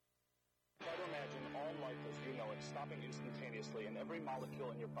imagine all life as you know it stopping instantaneously and every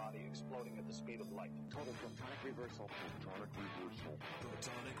molecule in your body exploding at the speed of light. Total protonic reversal. Protonic reversal.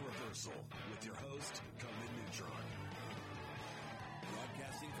 Protonic reversal with your host, Conan Neutron.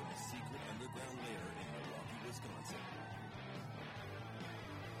 Broadcasting from a secret underground lair in Milwaukee, Wisconsin.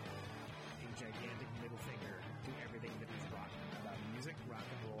 A gigantic middle finger to everything that is rock about music, rock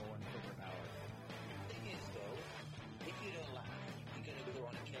and roll, and corporate power. The thing is, though, if you don't laugh, you're going to go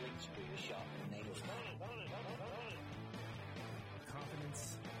on a killing spree with sharp nails.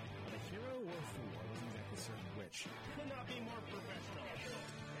 Confidence of a hero or a fool. I wasn't exactly certain which. Could not be more professional.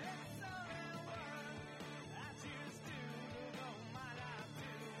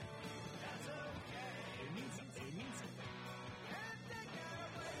 It means something. It means something.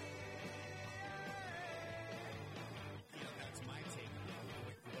 Yeah, that's my take.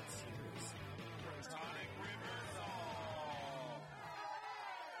 What's yours? Protonic reversal.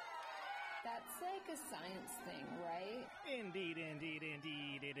 That's like a science thing, right? Indeed, indeed,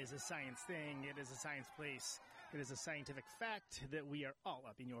 indeed. It is a science thing. It is a science place. It is a scientific fact that we are all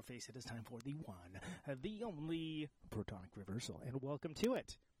up in your face. It is time for the one, the only Protonic reversal. And welcome to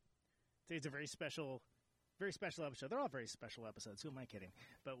it. Today's a very special episode. They're all very special episodes. Who am I kidding?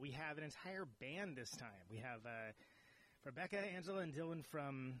 But we have an entire band this time. We have Rebecca, Angela, and Dylan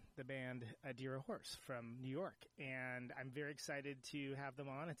from the band Dear a Horse from New York, and I'm very excited to have them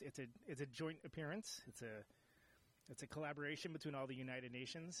on. It's a joint appearance. It's a collaboration between all the United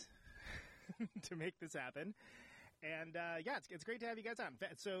Nations to make this happen. And it's great to have you guys on.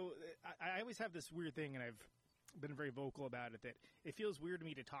 So I always have this weird thing, and I've been very vocal about it, that it feels weird to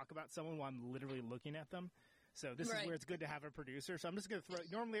me to talk about someone while I'm literally looking at them. So this is where it's good to have a producer. So I'm just going to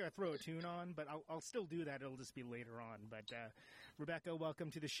normally I throw a tune on, but I'll still do that. It'll just be later on. But Rebecca, welcome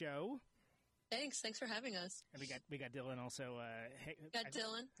to the show. Thanks for having us. And we got Dylan also.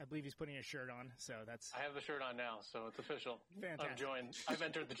 Dylan. I believe he's putting a shirt on. So that's. I have the shirt on now, so it's official. Fantastic. I've joined. I've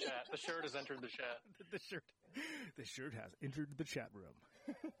entered the chat. The shirt has entered the chat. The shirt has entered the chat room.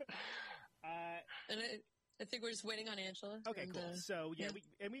 I think we're just waiting on Angela. Okay, cool. So we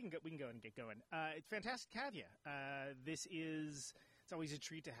can go and get going. It's fantastic to have you. It's always a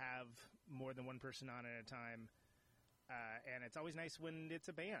treat to have more than one person on at a time, and it's always nice when it's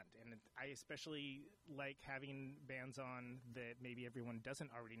a band. And I especially like having bands on that maybe everyone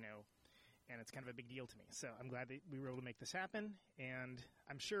doesn't already know, and it's kind of a big deal to me. So I'm glad that we were able to make this happen, and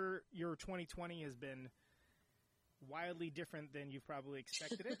I'm sure your 2020 has been wildly different than you've probably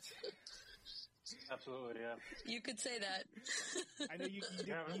expected it. Absolutely, yeah. You could say that. I know you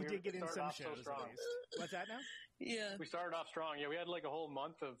did get in some shows at least. What's that now? Yeah. We started off strong. Yeah, we had like a whole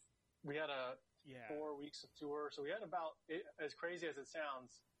month of, we had 4 weeks of tour. So we had about, as crazy as it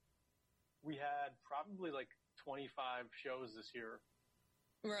sounds, we had probably like 25 shows this year.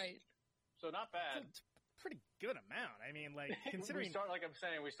 Right. So not bad. It's a pretty good amount. I mean, like, considering... like I'm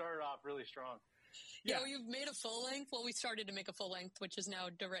saying, we started off really strong. Yeah, we've made a full length. Well, we started to make a full length, which is now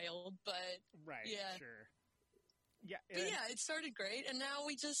derailed, but right, yeah. Sure. Yeah. But yeah, it started great, and now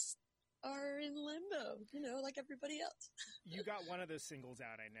we just are in limbo, like everybody else. You got one of those singles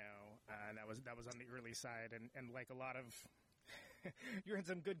out, I know, and that was on the early side, and like a lot of... You're in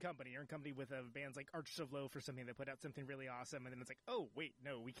some good company. You're in company with bands like Archers of Loaf or something that put out something really awesome, and then it's like, oh wait,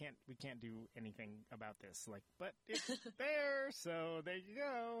 no, we can't do anything about this. Like, but it's there, so there you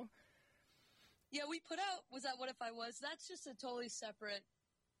go. Yeah, we put out Was That What If I Was? That's just a totally separate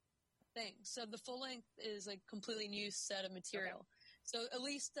thing. So the full length is a completely new set of material. Okay. So at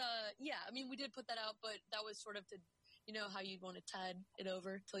least, we did put that out, but that was sort of to, how you'd want to tide it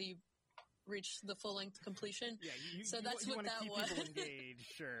over till you reach the full length completion. Yeah, so that's what that was. People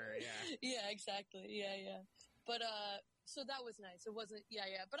engaged, sure, yeah. Yeah, exactly. Yeah. But, so that was nice. It wasn't,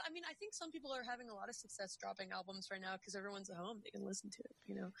 But I mean, I think some people are having a lot of success dropping albums right now because everyone's at home. They can listen to it,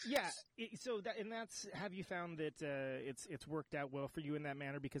 Yeah. Have you found that it's worked out well for you in that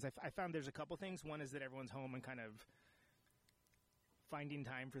manner? Because I found there's a couple things. One is that everyone's home and kind of finding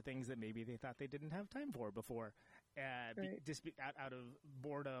time for things that maybe they thought they didn't have time for before, just out of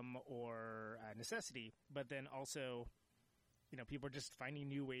boredom or necessity. But then also... people are just finding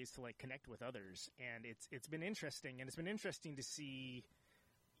new ways to like connect with others, and it's been interesting, and it's been interesting to see,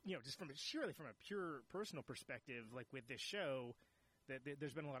 just from a pure personal perspective, like with this show, that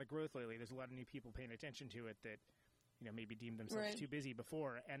there's been a lot of growth lately. There's a lot of new people paying attention to it that, maybe deemed themselves too busy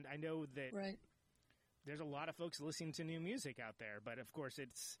before, and I know that there's a lot of folks listening to new music out there, but of course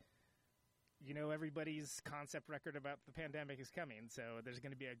it's. Everybody's concept record about the pandemic is coming, so there's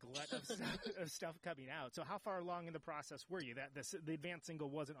going to be a glut of stuff coming out. So how far along in the process were you? That the advanced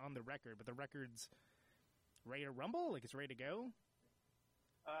single wasn't on the record, but the record's ready to rumble? Like it's ready to go?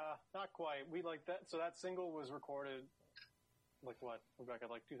 Not quite. We like that. So that single was recorded, like what? We're back at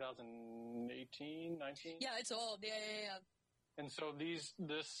like 2018, 19? Yeah, it's old. Yeah. And so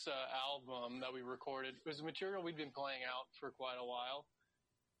this album that we recorded was material we'd been playing out for quite a while.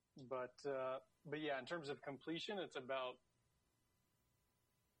 But yeah, in terms of completion, it's about,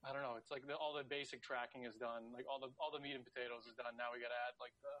 I don't know, it's like all the basic tracking is done. Like all the meat and potatoes is done. Now we got to add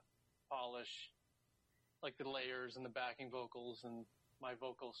like the polish, like the layers and the backing vocals and my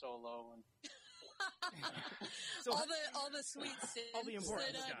vocal solo and so, all the sweet synths, all the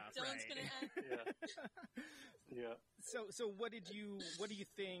important that, stuff, Dylan's right? gonna add. Yeah. Yeah. So what do you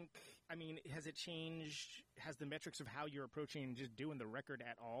think? I mean, has it changed? Has the metrics of how you're approaching just doing the record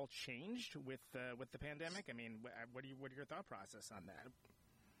at all changed with the pandemic? I mean, what are your thought process on that?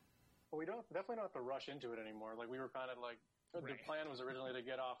 Well, we definitely don't have to rush into it anymore. Like we were kind of like the plan was originally to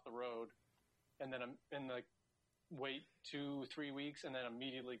get off the road, and then wait 2-3 weeks and then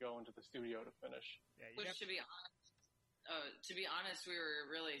immediately go into the studio to finish. Yeah, which to be honest, we were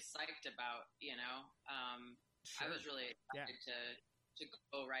really psyched about. Sure. I was really excited to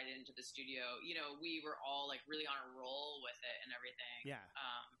go right into the studio. We were all like really on a roll with it and everything. Yeah.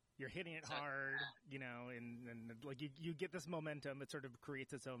 You're hitting it hard, and like you get this momentum. It sort of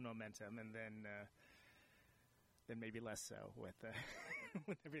creates its own momentum, and then maybe less so with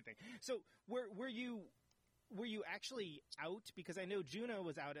with everything. So were you actually out? Because I know Juno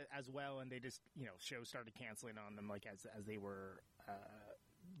was out as well, and they just shows started canceling on them like as they were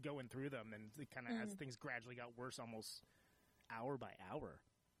going through them, and kind of as things gradually got worse, almost hour by hour,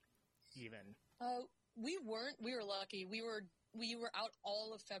 even. We weren't. We were lucky. We were out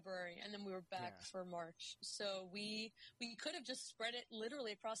all of February, and then we were back for March. So we could have just spread it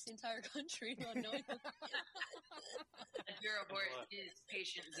literally across the entire country unknowingly. Zero board is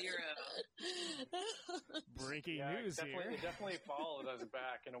patient zero. Breaking news here. It definitely followed us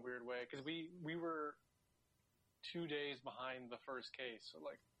back in a weird way because we were 2 days behind the first case. So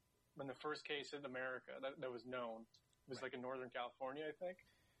like when the first case in America that was known was like in Northern California, I think.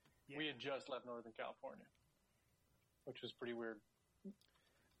 Yeah. We had just left Northern California, which was pretty weird.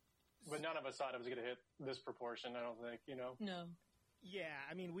 But none of us thought it was going to hit this proportion. I don't think, No. Yeah,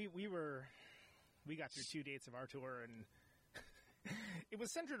 I mean, we got through 2 dates of our tour, and it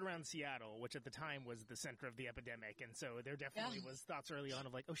was centered around Seattle, which at the time was the center of the epidemic, and so there definitely was thoughts early on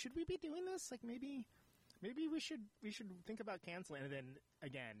of like, oh, should we be doing this? Like maybe we should think about canceling. And then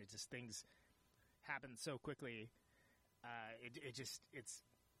again, it just things happen so quickly. It's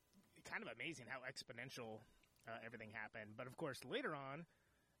kind of amazing how exponential everything happened. But of course, later on,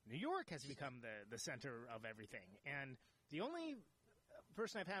 New York has become the center of everything. And the only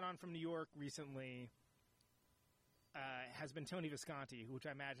person I've had on from New York recently has been Tony Visconti, which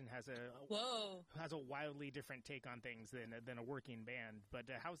I imagine has a wildly different take on things than a working band. But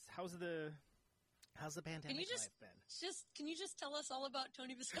how's the pandemic life been? Can you just tell us all about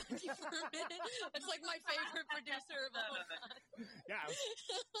Tony Visconti for a minute? It's like my favorite producer of all time. Yeah,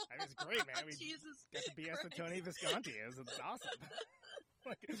 it was great, man. We got to BS with Tony Visconti. It was awesome.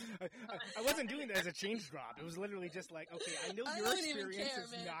 I wasn't doing that as a change drop. It was literally just like, okay, I know your experience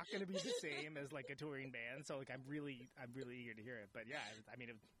is not going to be the same as like a touring band, so like I'm really eager to hear it. But yeah, I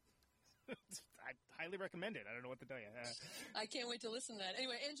mean, I highly recommend it. I don't know what to tell you. I can't wait to listen to that.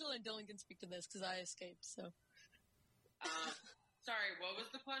 Anyway, Angela and Dylan can speak to this because I escaped. So, sorry, what was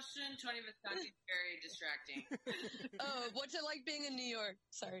the question? Tony Visconti, very distracting. What's it like being in New York?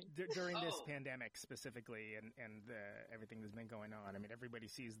 Sorry. During this pandemic specifically, and everything that's been going on. I mean, everybody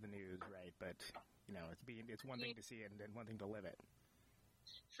sees the news, right? But it's one thing to see it and then one thing to live it.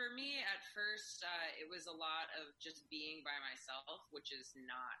 For me, at first, it was a lot of just being by myself, which is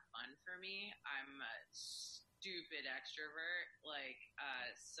not fun for me. I'm a stupid extrovert,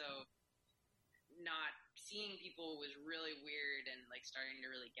 so not seeing people was really weird and like starting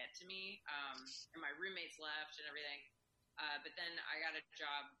to really get to me. And my roommates left and everything. But then I got a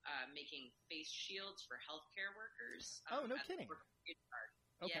job making face shields for healthcare workers. Oh, no kidding.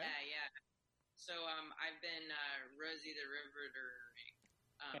 Okay. Yeah. So I've been Rosie the Riverdering.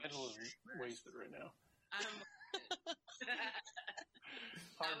 Angela's wasted right now.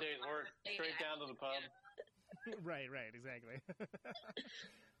 Hard day's work. Straight down to the pub. Right, exactly.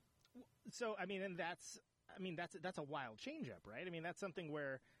 So, I mean, that's a wild change up, right? I mean, that's something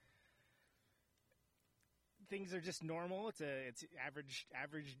where things are just normal. It's average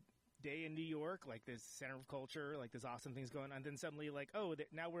day in New York, like this center of culture, like there's awesome things going on. Then suddenly, like,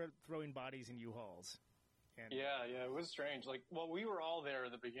 now we're throwing bodies in U-Hauls. And yeah, it was strange. Like, well, we were all there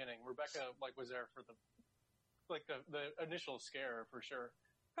at the beginning. Rebecca, was there for the initial scare for sure.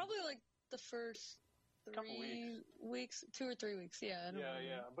 Probably like the first couple weeks, 2 or 3 weeks. Yeah. I don't know.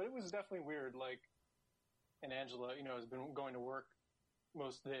 Yeah. But it was definitely weird. Like, and Angela, has been going to work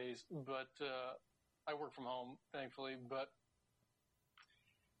most days, but I work from home, thankfully. But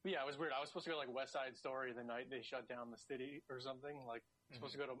yeah, it was weird. I was supposed to go to, like, West Side Story the night they shut down the city or something. Like,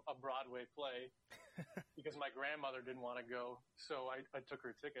 supposed to go to a Broadway play because my grandmother didn't want to go. So I took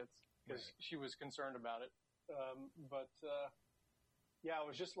her tickets because she was concerned about it. Yeah, it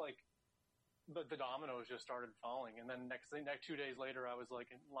was just like the dominoes just started falling. And then next 2 days later, I was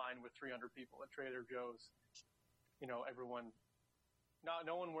like in line with 300 people at Trader Joe's. Everyone,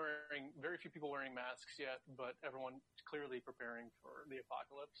 very few people wearing masks yet, but everyone clearly preparing for the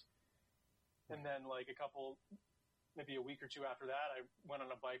apocalypse. And then like maybe a week or two after that, I went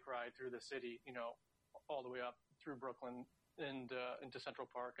on a bike ride through the city, all the way up through Brooklyn and into Central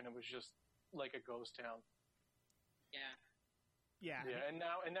Park. And it was just like a ghost town. Yeah. Yeah. And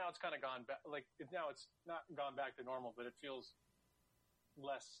now it's kind of gone back. Like now it's not gone back to normal, but it feels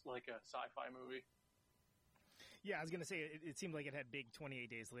less like a sci-fi movie. Yeah, I was going to say, it seemed like it had big 28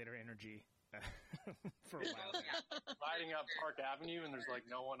 Days Later energy for a while. Riding up Park Avenue, and there's like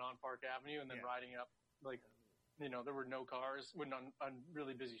no one on Park Avenue, and then riding up, like, there were no cars on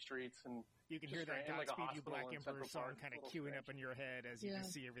really busy streets. And you can hear that Godspeed You Black Emperor song kind of queuing up in your head as you can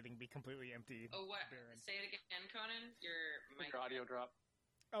see everything be completely empty. Oh, what? Barren. Say it again, Conan? Your audio drop.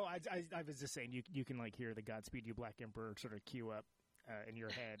 Oh, I was just saying, you can like hear the Godspeed You Black Emperor sort of queue up in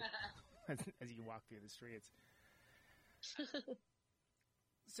your head as you walk through the streets.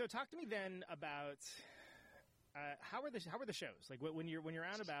 So talk to me then about how are the shows, like when you're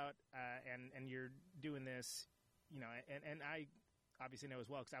out about and you're doing this, and I obviously know as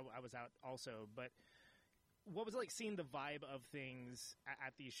well because I was out also, but what was it like seeing the vibe of things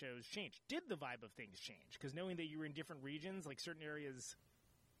at these shows change? Did the vibe of things change? Because knowing that you were in different regions, like certain areas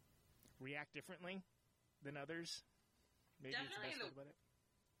react differently than others. Maybe it's the best way about it.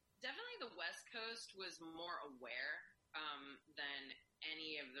 Definitely the West Coast was more aware than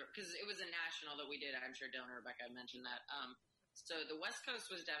any of because it was a national that we did. I'm sure Dylan and Rebecca mentioned that. So the West Coast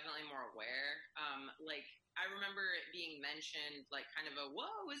was definitely more aware. Like I remember it being mentioned, like kind of a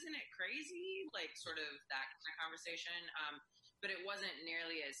whoa, isn't it crazy? Like sort of that kind of conversation. But it wasn't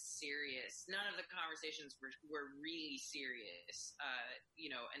nearly as serious. None of the conversations were really serious.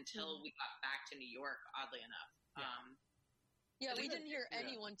 Until we got back to New York. Oddly enough. Yeah, we didn't hear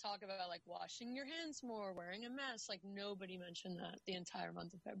anyone talk about, like, washing your hands more, wearing a mask. Like, nobody mentioned that the entire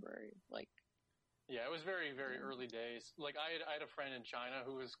month of February. Like, yeah, it was very, very early days. Like, I had a friend in China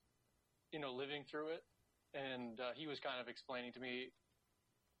who was, living through it, and he was kind of explaining to me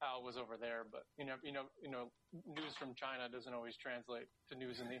how it was over there. But, news from China doesn't always translate to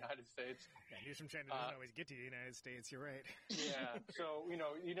news in the United States. Yeah, news from China doesn't always get to the United States. You're right. Yeah. So,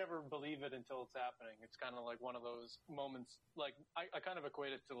 you never believe it until it's happening. It's kind of like one of those moments. Like, I kind of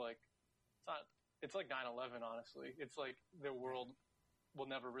equate it to like, it's like 9/11, honestly. It's like the world will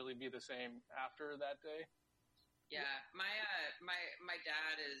never really be the same after that day. Yeah. My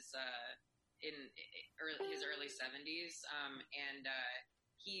dad is, in his early 70s. And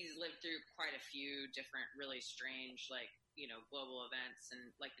he's lived through quite a few different really strange, like, global events and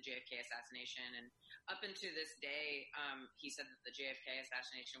like the JFK assassination. And up until this day, he said that the JFK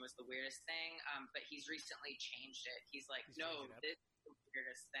assassination was the weirdest thing. But he's recently changed it. He's like, no, this is the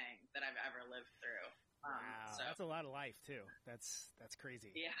weirdest thing that I've ever lived through. Wow. So, that's a lot of life too. That's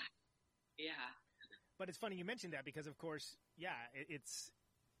crazy. Yeah. Yeah. But it's funny you mentioned that because of course, it's,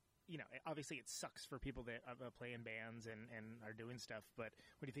 obviously it sucks for people that play in bands and are doing stuff. But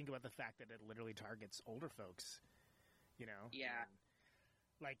when you think about the fact that it literally targets older folks, Yeah.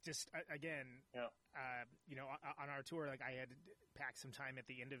 Like just, again, on our tour, like I had packed some time at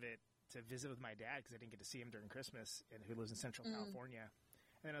the end of it to visit with my dad because I didn't get to see him during Christmas and who lives in Central California.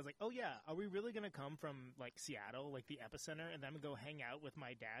 And then I was like, oh yeah, are we really going to come from like Seattle, like the epicenter, and then go hang out with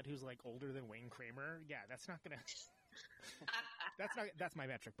my dad who's like older than Wayne Kramer? Yeah, that's not going to... That's my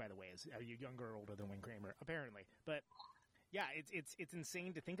metric, by the way, is are you younger or older than Wayne Kramer, apparently. But yeah, it's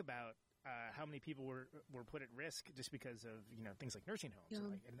insane to think about how many people were put at risk just because of things like nursing homes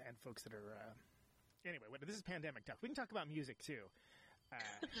and folks that are anyway. This is pandemic talk. We can talk about music too.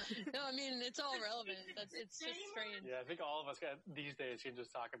 No, I mean it's all relevant. It's just strange. Yeah, I think all of us these days can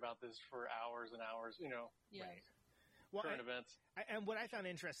just talk about this for hours and hours. Yeah. Right. Well, current events. And what I found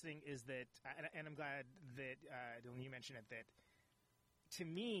interesting is that, and I'm glad that Dylan, you mentioned it. That to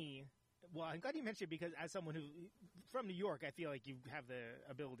me, well, I'm glad you mentioned it because as someone who from New York, I feel like you have the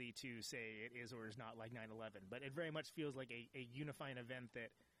ability to say it is or is not like 9/11. But it very much feels like a unifying event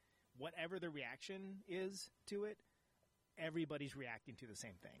that whatever the reaction is to it, everybody's reacting to the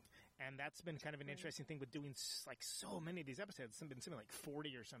same thing. And that's been kind of an interesting thing with doing like so many of these episodes. It's been something like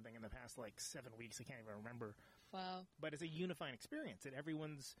 40 or something in the past like 7 weeks. I can't even remember. Wow. But it's a unifying experience that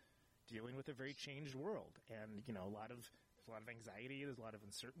everyone's dealing with a very changed world. And, you know, there's a lot of anxiety. There's a lot of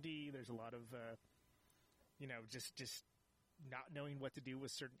uncertainty. There's a lot of, just not knowing what to do with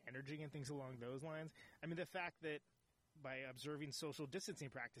certain energy and things along those lines. I mean, the fact that by observing social distancing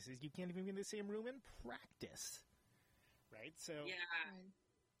practices, you can't even be in the same room and practice. Right? So. Yeah.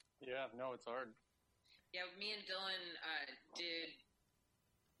 Yeah, no, it's hard. Yeah, me and Dylan did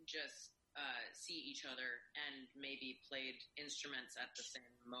just see each other and maybe played instruments at the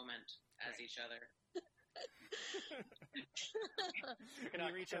same moment as each other. You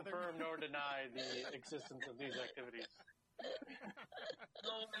cannot confirm nor deny the existence of these activities.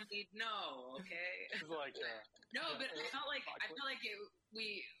 No one need know, okay? It's like, no, but I felt like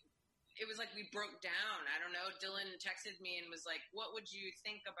it was like we broke down. I don't know. Dylan texted me and was like, "What would you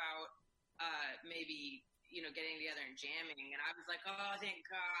think about maybe, you know, getting together and jamming?" And I was like, "Oh, thank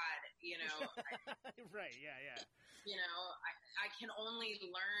God," you know. Right? Yeah. You know, I can only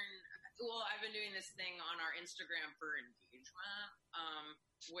learn. Well, I've been doing this thing on our Instagram for engagement,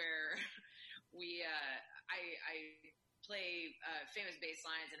 where I play famous bass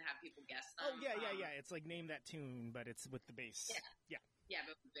lines and have people guess them. Oh yeah. It's like Name That Tune, but it's with the bass. Yeah,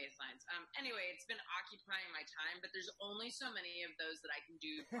 but with bass lines. Anyway, it's been occupying my time, but there's only so many of those that I can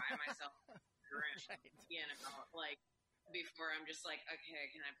do by myself. Right. You know, like, before I'm just like, okay,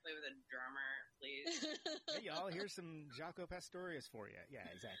 can I play with a drummer, please? Hey, y'all, here's some Jaco Pastorius for you. Yeah,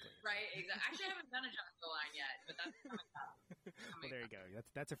 exactly. Right, exactly. Actually, I haven't done a Jaco line yet, but that's coming up. Well, there you go.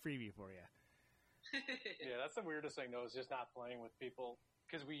 That's a freebie for you. Yeah, that's the weirdest thing, though, is just not playing with people.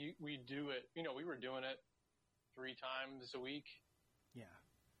 Because we do it, you know, we were doing it 3 times a week. Yeah.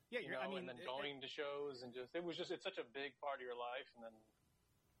 And then going to shows and it's such a big part of your life, and then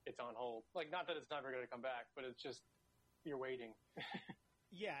it's on hold. Like, not that it's never going to come back, but it's just, you're waiting.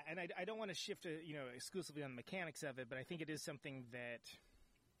 Yeah, and I don't want to shift to, you know, exclusively on the mechanics of it, but I think it is something that,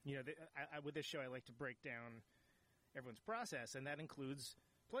 you know, with this show, I like to break down everyone's process, and that includes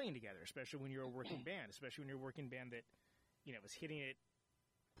playing together, especially when you're a working band, especially when you're a working band that, you know, is hitting it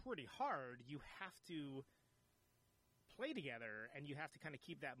pretty hard. You have to play together, and you have to kind of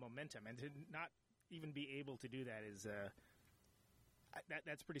keep that momentum, and to not even be able to do that is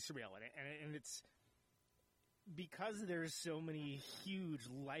that's pretty surreal, and it's because there's so many huge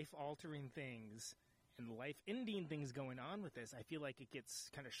life-altering things and life-ending things going on with this. I feel like it gets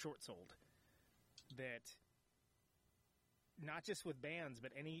kind of short-sold. That not just with bands,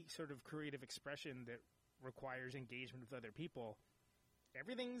 but any sort of creative expression that requires engagement with other people,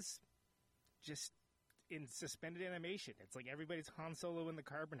 everything's just in suspended animation. It's like everybody's Han Solo in the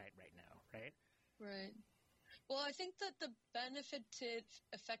carbonite right now, right? Right. Well, I think that the benefit to it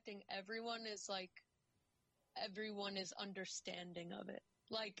affecting everyone is like everyone is understanding of it.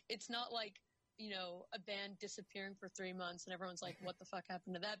 Like, it's not like, you know, a band disappearing for 3 months and everyone's like, what the fuck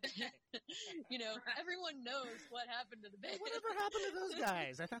happened to that band? You know, everyone knows what happened to the band. Whatever happened to those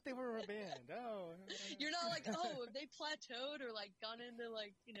guys? I thought they were a band. Oh. You're not like, oh, have they plateaued or like gone into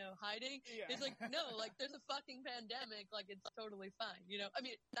like, you know, hiding? Yeah. It's like, no, like there's a fucking pandemic. Like, it's totally fine. You know, I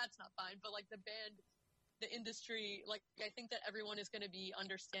mean, that's not fine, but like the band, the industry, like I think that everyone is going to be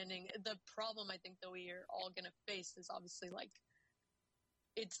understanding. The problem I think that we are all going to face is obviously like,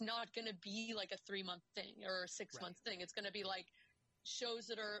 it's not going to be like a 3-month thing or a 6-month thing. It's going to be like shows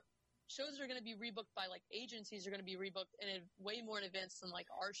that are going to be rebooked by like agencies are going to be rebooked in way more in advance than like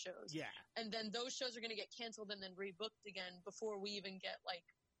our shows. Yeah. And then those shows are going to get canceled and then rebooked again before we even get like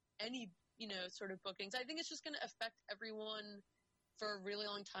any, you know, sort of bookings. I think it's just going to affect everyone for a really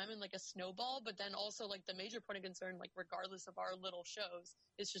long time and like a snowball. But then also like the major point of concern, like regardless of our little shows,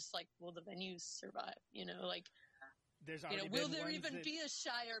 it's just like, will the venues survive? You know, like, there's you know, will there even be a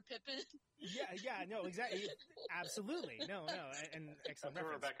Shire, Pippin? Yeah, no, exactly. Absolutely. No. And excellent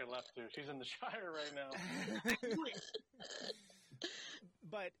reference. Rebecca left too. She's in the Shire right now.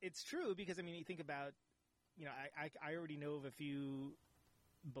 But it's true because, I mean, you think about, you know, I already know of a few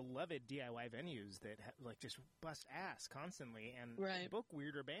beloved DIY venues that like just bust ass constantly and book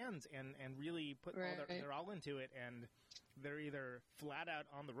weirder bands and really put they're all into it, and they're either flat out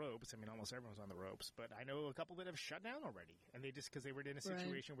on the ropes. I mean, almost everyone's on the ropes, but I know a couple that have shut down already, and they just because they were in a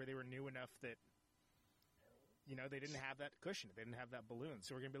situation where they were new enough that, you know, they didn't have that cushion, they didn't have that balloon.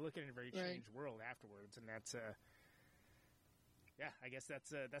 So we're going to be looking at a very changed world afterwards, and that's yeah, I guess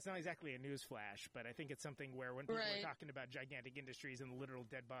that's not exactly a news flash, but I think it's something where when people are talking about gigantic industries and literal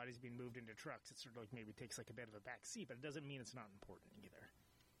dead bodies being moved into trucks, it sort of like maybe takes like a bit of a back seat, but it doesn't mean it's not important either.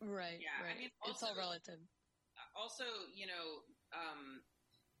 Right. Yeah, right. I mean, it's all relative. Also, you know,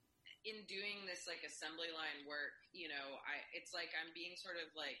 in doing this like assembly line work, it's like I'm being sort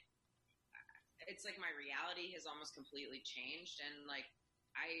of like, it's like my reality has almost completely changed, and like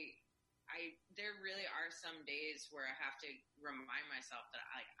there really are some days where I have to remind myself that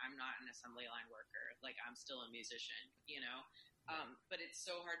I'm not an assembly line worker. Like, I'm still a musician, but it's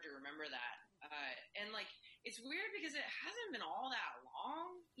so hard to remember that. And like, it's weird because it hasn't been all that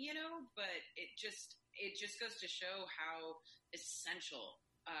long, but it just goes to show how essential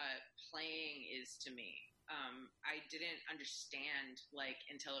playing is to me. I didn't understand like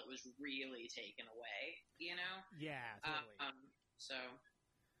until it was really taken away, Yeah, totally. So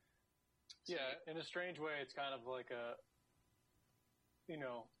yeah, in a strange way, it's kind of like a,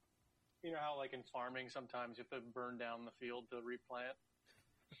 how like in farming sometimes you have to burn down the field to replant.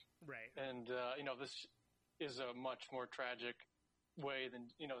 Right. And, this is a much more tragic way than,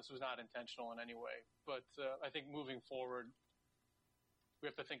 this was not intentional in any way. But I think moving forward, we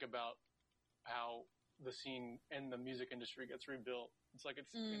have to think about how the scene and the music industry gets rebuilt. It's like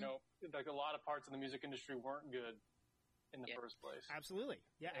like a lot of parts of the music industry weren't good in the first place. Absolutely.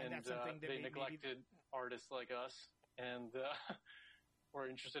 Yeah, and that's something that they neglected artists like us, and were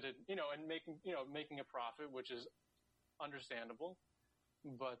interested in, in making a profit, which is understandable.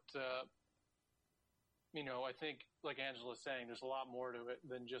 But, I think, like Angela's saying, there's a lot more to it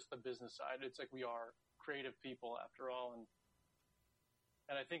than just the business side. It's like we are creative people after all. And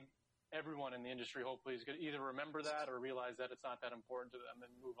I think everyone in the industry hopefully is going to either remember that or realize that it's not that important to them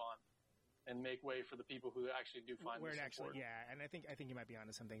and move on and make way for the people who actually do find this important. Yeah, and I think you might be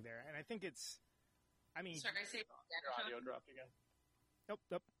onto something there. And I think it's, sorry, I say your audio dropped again. Nope.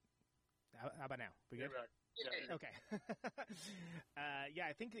 How about now? We good? Yeah. Okay. Yeah,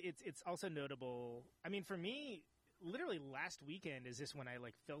 I think it's also notable. I mean, for me, literally last weekend is this when I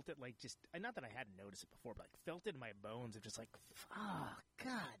like felt it, like just not that I hadn't noticed it before, but like felt it in my bones of just like,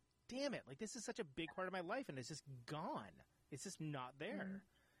 God damn it! Like this is such a big part of my life, and it's just gone. It's just not there.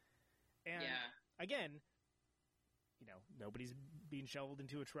 And again, nobody's being shoveled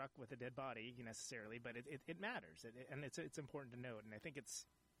into a truck with a dead body necessarily, but it matters, and it's important to note. And I think it's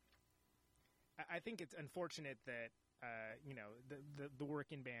unfortunate that the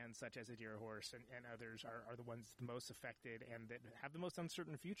working bands such as a Deer Horse and others are the ones the most affected and that have the most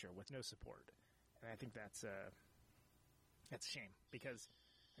uncertain future with no support. And I think that's a shame because,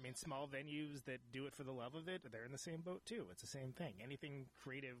 I mean, small venues that do it for the love of it, they're in the same boat too. It's the same thing. Anything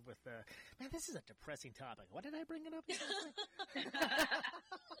creative with man, this is a depressing topic. Why did I bring it up?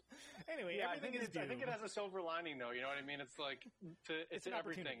 Anyway, I think it has a silver lining though. You know what I mean? It's like it's an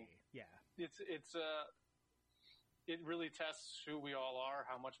everything. Yeah. It really tests who we all are,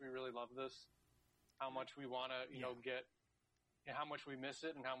 how much we really love this, how much we want to, get, and how much we miss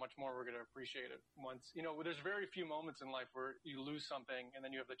it, and how much more we're going to appreciate it. Once, there's very few moments in life where you lose something and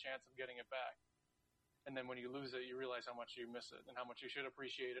then you have the chance of getting it back. And then when you lose it, you realize how much you miss it and how much you should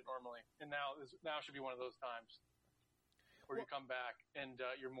appreciate it normally. And now should be one of those times where you come back and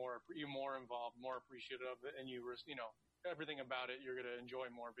you're more involved, more appreciative of it, and everything about it you're going to enjoy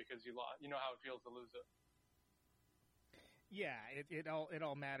more because you know how it feels to lose it. Yeah, it all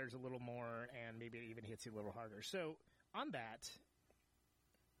matters a little more, and maybe it even hits you a little harder. So on that,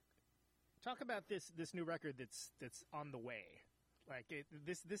 talk about this new record that's on the way. Like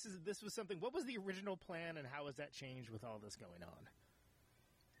this was something. What was the original plan, and how has that changed with all this going on?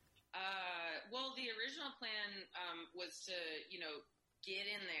 Well, the original plan was to get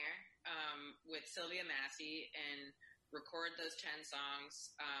in there with Sylvia Massey and record those 10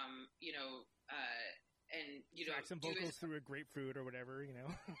 songs. And like some vocals through a grapefruit or whatever, Exactly.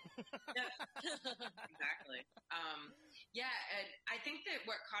 And I think that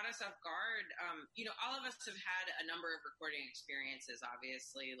what caught us off guard, all of us have had a number of recording experiences,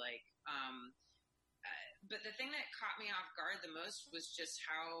 obviously, but the thing that caught me off guard the most was just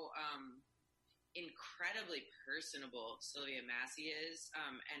how incredibly personable Sylvia Massey is,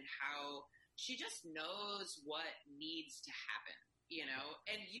 and how she just knows what needs to happen,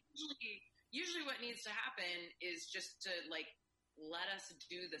 and usually what needs to happen is just to let us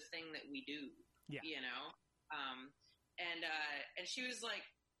do the thing that we do, and she was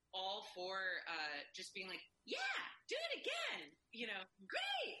all for just being yeah, do it again,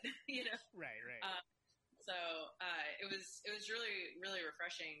 great, Right. So it was really, really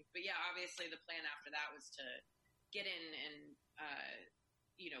refreshing. But yeah, obviously the plan after that was to get in and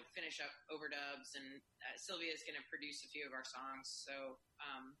finish up overdubs, and Sylvia's going to produce a few of our songs. So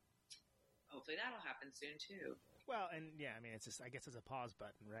hopefully that'll happen soon too. Well, and yeah, I mean, it's just, I guess it's a pause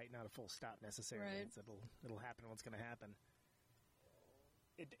button, right? Not a full stop necessarily. Right. It'll happen what's going to happen.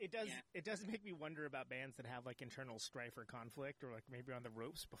 It does make me wonder about bands that have like internal strife or conflict, or like maybe on the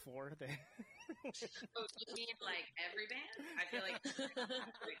ropes before they. Oh, you mean like every band? I feel like,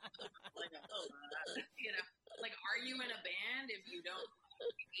 like are you in a band if you don't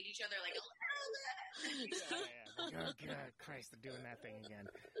hate each other like a little bit? Yeah. Oh God, Christ, they're doing that thing again.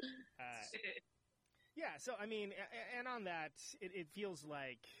 Yeah, so I mean, and on that, it feels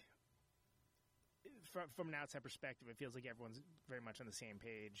like. From an outside perspective, it feels like everyone's very much on the same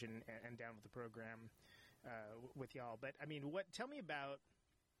page and down with the program with y'all. But I mean, tell me about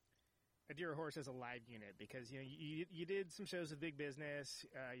A Dear Horse as a live unit, because you did some shows with Big Business.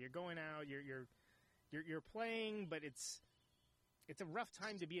 You're going out, you're playing, but it's a rough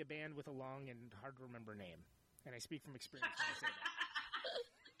time to be a band with a long and hard to remember name. And I speak from experience when I say that.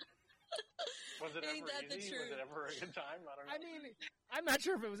 Was it ever easy? Was it ever a good time? I don't know. I mean, I'm not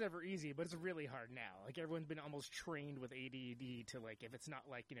sure if it was ever easy, but it's really hard now. Like, everyone's been almost trained with ADD to, like, if it's not,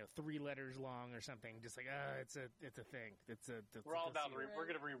 like, 3 letters long or something, just like, it's a thing. We're all about we're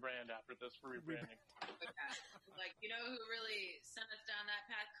going to rebrand after this. We're rebranding. Like, you know who really sent us down that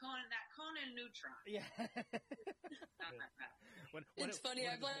path? Conan Neutron. Yeah. Down that path. It's funny.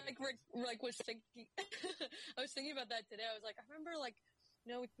 I was thinking. I was thinking about that today. I was like, I remember, like,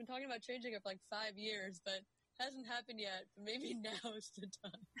 we've been talking about changing it for like 5 years, but hasn't happened yet. But maybe now is the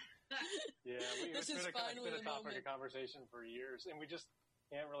time. Yeah, it's been a topic of conversation for years, and we just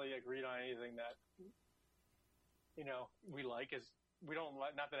can't really agree on anything that we like. We don't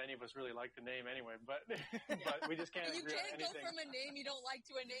like, not that any of us really like the name anyway, but we just can't. You agree can't on go anything. from a name you don't like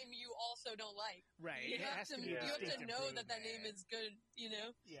to a name you also don't like. Right. You have to know that name is good.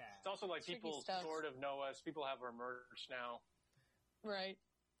 Yeah. It's also like people sort of know us. People have our merch now. Right.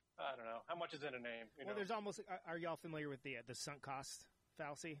 I don't know. How much is in a name? There's almost. Are y'all familiar with the sunk cost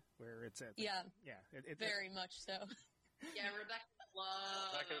fallacy, where it's a very much so. Yeah,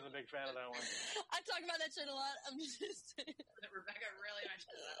 Rebecca's a big fan of that one. I talk about that shit a lot. I'm just saying. Rebecca really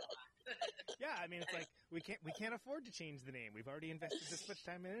mentions that a lot. Yeah, I mean, it's like we can't afford to change the name. We've already invested this much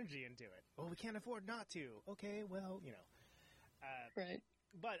time and energy into it. Well, we can't afford not to. Okay, well, right.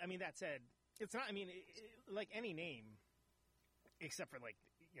 But I mean, that said, it's not. I mean, like any name. Except for, like,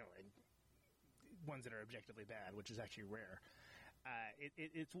 ones that are objectively bad, which is actually rare.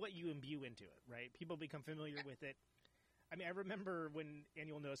 It's what you imbue into it, right? People become familiar with it. I mean, I remember when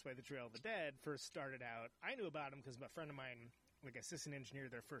Annual Notice by the Trail of the Dead first started out, I knew about them because a friend of mine, like, assistant engineered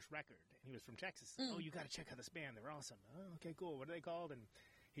their first record, and he was from Texas. Oh, you got to check out this band. They're awesome. Oh, okay, cool. What are they called? And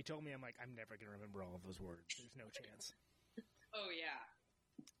he told me, I'm like, I'm never going to remember all of those words. There's no chance. Oh, yeah.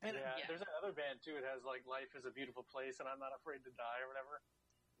 And there's another band too. It has like "Life is a Beautiful Place" and "I'm Not Afraid to Die" or whatever.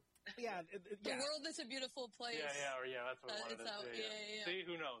 Yeah, The World is a Beautiful Place. Yeah, that's what it is. Yeah. See,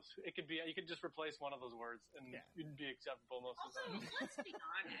 who knows? It could be. You could just replace one of those words and it'd be acceptable most of the time. Let's be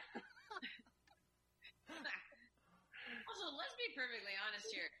honest. Also, let's be perfectly honest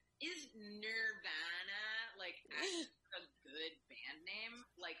here. Is Nirvana like actually a good band name?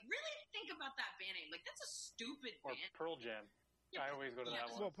 Like, really think about that band name. Like, that's a stupid or band. Pearl Jam. I always go to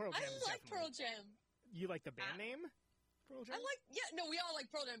that one. Well, Pearl Jam. I like Pearl Jam. You like the band name? Pearl Jam? We all like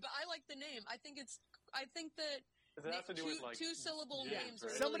Pearl Jam, but I like the name. I think that Does it have to do with like two-syllable names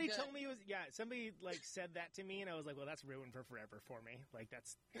are somebody really told me somebody like said that to me, and I was like, well, that's ruined for forever for me. Like,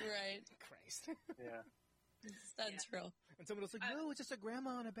 that's right. Christ. Yeah. That's real. And someone was like, no, it's just a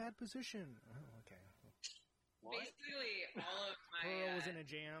grandma in a bad position. Oh, okay. What? Basically, all of my Pearl was in a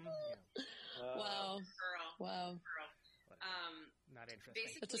jam. Wow. Pearl. Not interesting.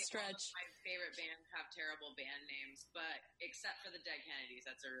 Basically, it's a stretch. All of my favorite bands have terrible band names, but except for the Dead Kennedys,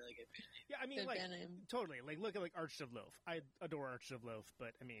 that's a really good band name. Yeah, I mean, good like, band name. Totally. Like, look at, like, Arches of Loaf. I adore Arches of Loaf,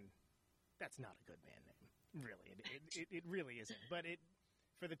 but, I mean, that's not a good band name. Really. It really isn't. But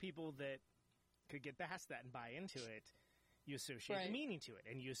for the people that could get past that and buy into it, you associate the meaning to it,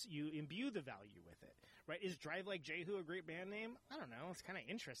 and you imbue the value with it, right? Is Drive Like Jehu a great band name? I don't know. It's kind of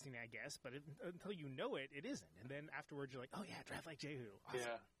interesting, I guess, but until you know it, it isn't. And then afterwards, you're like, oh yeah, Drive Like Jehu. Awesome.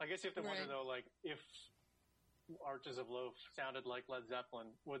 Yeah, I guess you have to wonder though, like if Arches of Loaf sounded like Led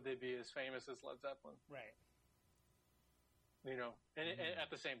Zeppelin, would they be as famous as Led Zeppelin? Right. And at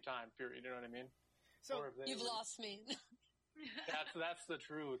the same time, period. You know what I mean? So you've lost me. That's the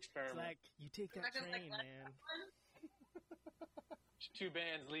true experiment. It's like you take that train, man. Two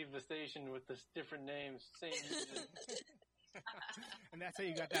bands leave the station with this different names, same music. And that's how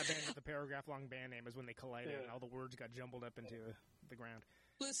you got that band with the paragraph-long band name, is when they collided and all the words got jumbled up into the ground.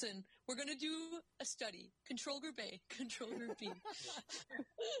 Listen, we're going to do a study. Control Group A, Control Group B.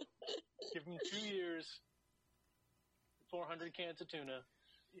 Give them 2 years, 400 cans of tuna.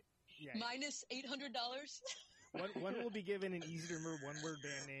 Yeah. Minus $800. One will be given an easy to remember one-word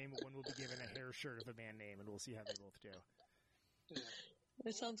band name. One will be given a hair shirt of a band name, and we'll see how they both do.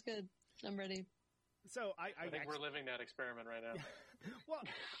 It sounds good. I'm ready. So I think we're living that experiment right now. Well,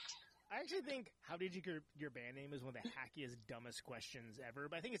 I actually think "How did you get your band name" is one of the hackiest, dumbest questions ever.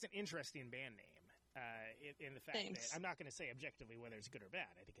 But I think it's an interesting band name. In the fact that I'm not going to say objectively whether it's good or bad.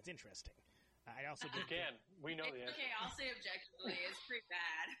 I think it's interesting. I also you can. We know the answer. Okay, I'll say objectively, it's pretty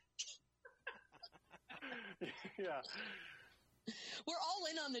bad. Yeah. We're all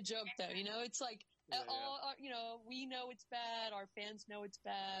in on the joke, though. You know, it's like we know it's bad. Our fans know it's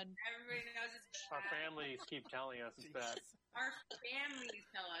bad. Everybody knows it's bad. Our families keep telling us it's bad. Our families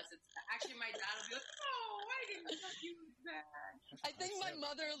tell us it's bad. Actually, my dad will be like, "Oh, I didn't know you was bad." I think my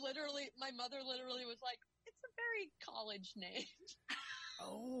mother literally was like, "It's a very college name."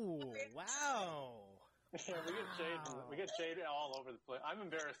 Oh, wow. Yeah, we get shade all over the place. I'm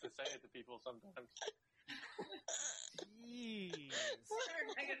embarrassed to say it to people sometimes. Jeez.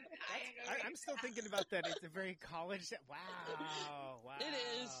 I'm still thinking about that. It's a very college. Wow. It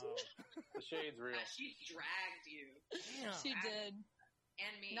is. The shade's real. She dragged you. Damn. She did.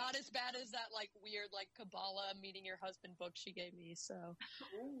 And me. Not as bad as that weird Kabbalah meeting your husband book she gave me. So.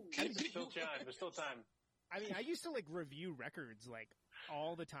 There's still time. There's still time. I mean, I used to review records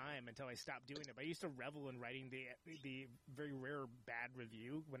all the time until I stopped doing it. But I used to revel in writing the very rare bad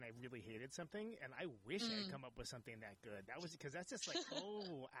review when I really hated something, and I wish I had come up with something that good. That was because that's just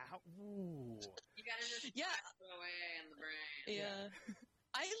oh, ow, ooh. You gotta just go away in the brain. Yeah.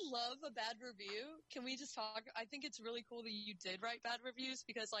 I love a bad review. Can we just talk? I think it's really cool that you did write bad reviews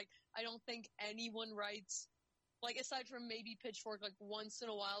because I don't think anyone writes. Aside from maybe Pitchfork, once in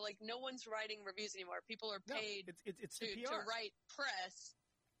a while, no one's writing reviews anymore. People are paid it's to write press,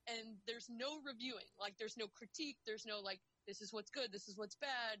 and there's no reviewing. There's no critique. There's no, this is what's good, this is what's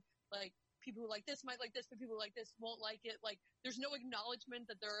bad. People who like this might like this, but people who like this won't like it. There's no acknowledgement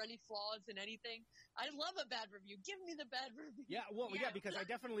that there are any flaws in anything. I love a bad review. Give me the bad review. Yeah, because I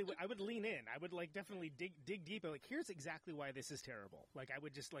definitely I would lean in. I would, definitely dig deep. Here's exactly why this is terrible. I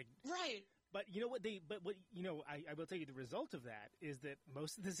would just, Right. But you know what I will tell you the result of that is that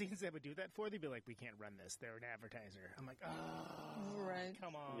most of the scenes that would do that for, they'd be like, we can't run this. They're an advertiser. I'm like, oh, right.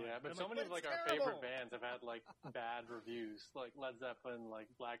 Come on. Yeah, but I'm so many of our terrible. favorite bands have had bad reviews, like Led Zeppelin,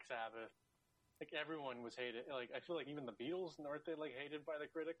 Black Sabbath. Everyone was hated. I feel like even the Beatles, weren't they hated by the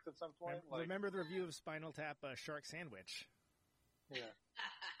critics at some point? Remember the review of Spinal Tap Shark Sandwich? Yeah.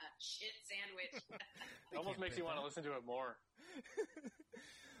 Shit sandwich. It almost makes you want to listen to it more.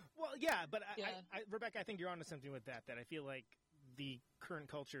 Well, yeah, but Rebecca, I think you're onto something with that. That I feel like the current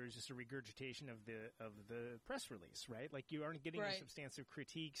culture is just a regurgitation of the press release, right? You aren't getting any substantive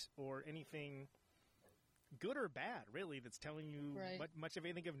critiques or anything good or bad, really, that's telling you much of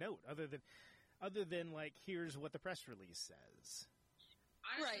anything of note, other than here's what the press release says.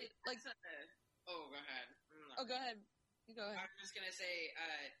 Honestly, oh, go ahead. Go ahead. You go ahead. I was just gonna say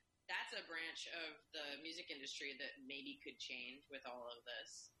that's a branch of the music industry that maybe could change with all of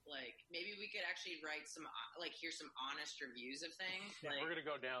this. Maybe we could actually write some, here's some honest reviews of things. Yeah, we're gonna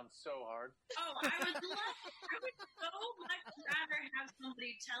go down so hard. Oh, I would so much rather have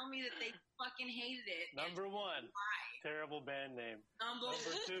somebody tell me that they fucking hated it. Number one, terrible band name. Number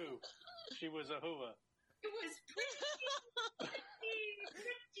two, she was a hooah. It was pretty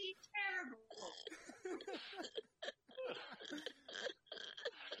terrible.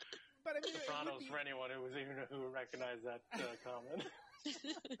 But I mean, Sopranos for anyone who recognized that comment.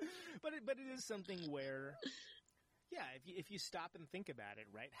 but it is something where, yeah, if you stop and think about it,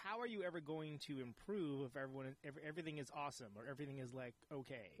 right? How are you ever going to improve if everything is awesome or everything is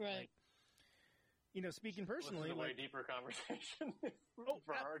okay? Right. Speaking personally, this is a way deeper conversation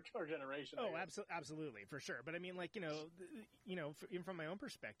for our generation. Oh, absolutely, for sure. But I mean, even from my own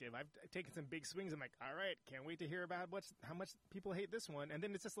perspective, I've taken some big swings. I'm like, all right, can't wait to hear about how much people hate this one, and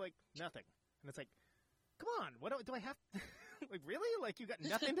then it's just nothing, and it's come on, what do I have? Really? You got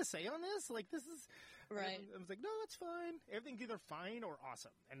nothing to say on this? This is right. I was like, no, it's fine. Everything's either fine or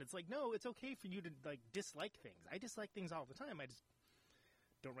awesome, and it's no, it's okay for you to dislike things. I dislike things all the time. I just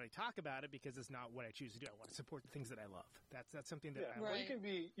don't really talk about it because it's not what I choose to do. I want to support the things that I love. That's something that I like.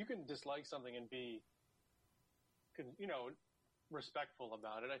 You can dislike something and be, respectful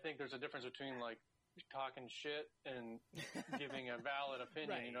about it. I think there's a difference between talking shit and giving a valid opinion.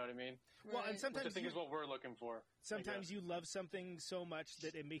 Right. You know what I mean? Well, and sometimes which I think is what we're looking for. Sometimes you love something so much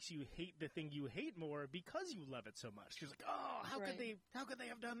that it makes you hate the thing you hate more because you love it so much. You're like, oh, how could they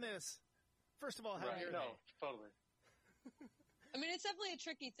have done this? First of all, how dare they? No, totally. I mean, it's definitely a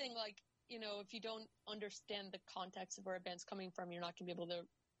tricky thing. If you don't understand the context of where a band's coming from, you're not going to be able to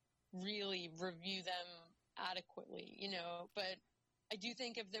really review them adequately, but I do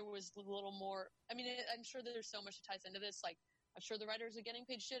think if there was a little more, I mean, I'm sure that there's so much that ties into this. Like, I'm sure the writers are getting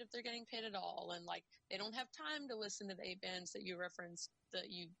paid shit if they're getting paid at all. And like, they don't have time to listen to the 8 bands that you referenced that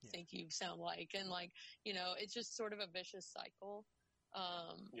you think you sound like. And like, it's just sort of a vicious cycle.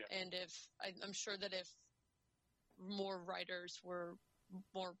 And I'm sure that if more writers were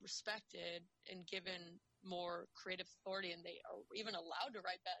more respected and given more creative authority, and they are even allowed to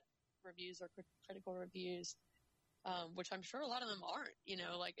write bad reviews or critical reviews, which I'm sure a lot of them aren't,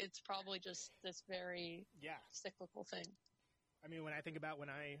 like it's probably just this very cyclical thing. I mean, when I think about when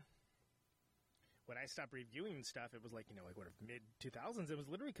I stopped reviewing stuff, it was like, like what, mid 2000s, it was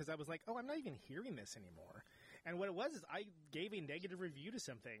literally because I was like, oh, I'm not even hearing this anymore. And what it was is I gave a negative review to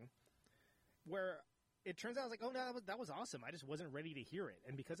something where it turns out I was like, oh, no, that was awesome. I just wasn't ready to hear it.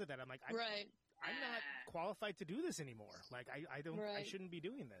 And because of that, I'm like, I'm not qualified to do this anymore. Like, I don't, I shouldn't be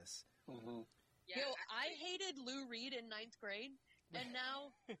doing this. Mm-hmm. Yeah, I hated Lou Reed in 9th grade, and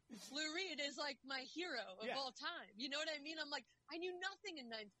now Lou Reed is like my hero of all time. You know what I mean? I'm like, I knew nothing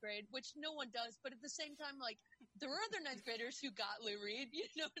in 9th grade, which no one does, but at the same time, like, there were other 9th graders who got Lou Reed. You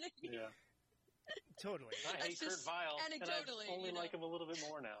know what I mean? Yeah. Totally. I hate Kurt Vile, and I only like him a little bit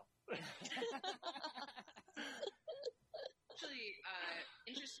more now. Actually,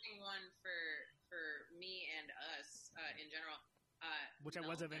 interesting one for me and us in general. Which I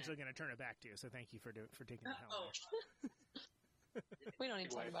was eventually going to turn it back to, so thank you for taking the helm. We don't need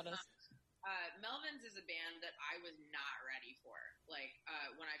to talk about us. Melvins is a band that I was not ready for. Like,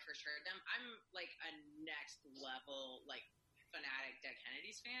 when I first heard them, I'm like a next level, like, fanatic Dead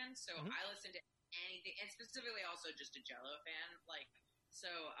Kennedys fan, so I listen to anything, and specifically also just a Jello fan. Like,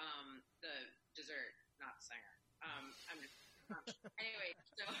 so, the dessert, not the singer. Anyway,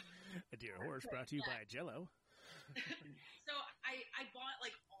 so. A Dear Horse brought to you by Jello. So I bought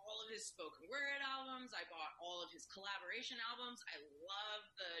like all of his spoken word albums. I bought all of his collaboration albums. I love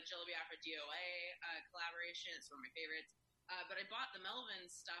the Jello Biafra DOA collaboration. It's one of my favorites. But I bought the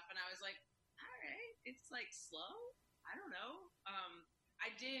Melvins stuff, and I was like, all right, it's like slow. I don't know. I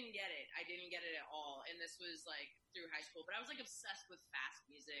didn't get it. I didn't get it at all. And this was like through high school. But I was like obsessed with fast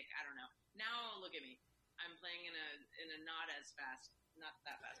music. I don't know. Now look at me. I'm playing in a not that fast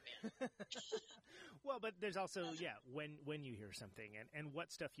band. Well, but there's also, when you hear something and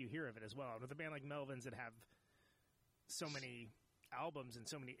what stuff you hear of it as well. With a band like Melvins that have so many albums and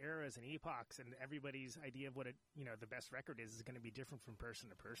so many eras and epochs, and everybody's idea of what the best record is going to be different from person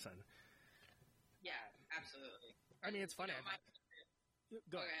to person. Yeah, absolutely. I mean, it's funny.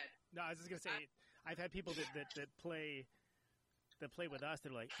 Go ahead. No, I was just going to say, I've had people that play with us.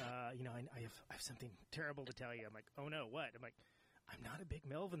 They're like, I have something terrible to tell you. I'm like, oh no, what? I'm like, I'm not a big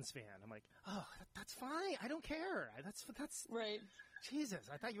Melvins fan. I'm like, oh, that's fine. I don't care. That's right.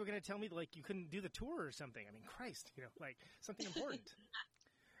 Jesus, I thought you were going to tell me like you couldn't do the tour or something. I mean, Christ, like something important.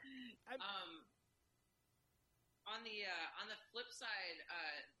 On the flip side,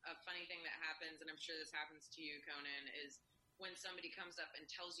 a funny thing that happens, and I'm sure this happens to you, Conan, is when somebody comes up and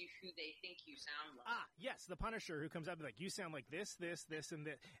tells you who they think you sound like. Ah, yes, the Punisher who comes up and like, you sound like this, and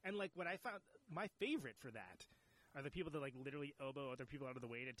this. And like what I found, my favorite for that are the people that like literally elbow other people out of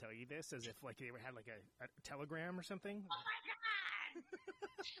the way to tell you this as if like they had like a telegram or something. Oh my God!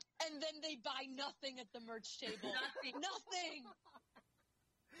 And then they buy nothing at the merch table. Nothing!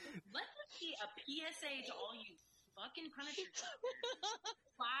 Let this be a PSA to all you fucking Punishers.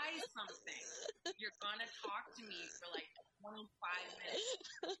 Buy something. You're gonna talk to me for like 25 minutes.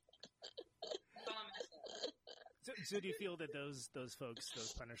 That's all I'm gonna say. So do you feel that those folks,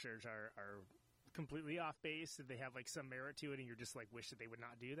 those Punishers, are completely off base? That they have like some merit to it, and you're just like wish that they would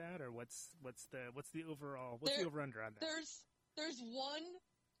not do that, or what's the overall the over under on that? There's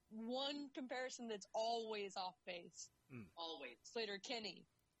one comparison that's always off base. Always. Slater Kinney.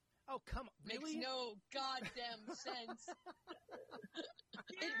 Oh, come on. Really? Makes no goddamn sense.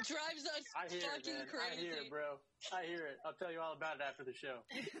 It drives us fucking crazy. I hear it, bro. I hear it. I'll tell you all about it after the show.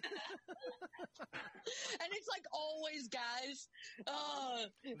 And it's like always, guys.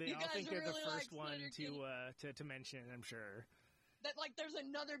 They you all guys think they're really the first like one to mention, I'm sure. That like there's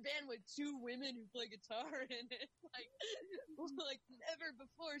another band with 2 women who play guitar in it. Like never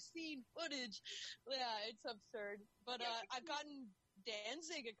before seen footage. Yeah, it's absurd. But I've gotten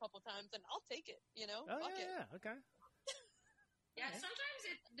Danzig a couple times, and I'll take it. Oh, Fuck it. Yeah, okay. Yeah, sometimes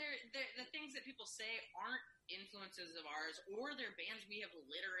the things that people say aren't influences of ours, or they're bands we have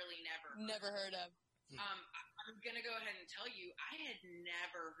literally never heard of. I'm gonna go ahead and tell you, I had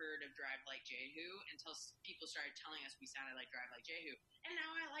never heard of Drive Like Jehu until people started telling us we sounded like Drive Like Jehu, and now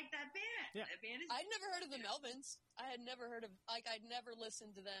I like that band. Yeah. That band is. I'd never heard of the Melvins. I had never heard of I'd never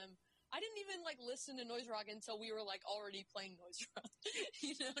listened to them I didn't even like listen to noise rock until we were like already playing noise rock.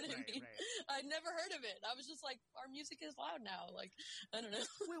 You know what I mean? Right. I'd never heard of it. I was just like, our music is loud now. Like, I don't know.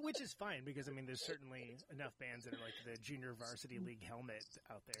 Which is fine because I mean, there's certainly enough bands that are like the Junior Varsity League helmet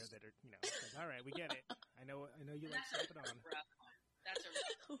out there that are, you know, like, all right, we get it. I know you like slap it on. That's a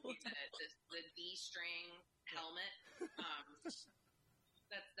rough one. The D-string helmet.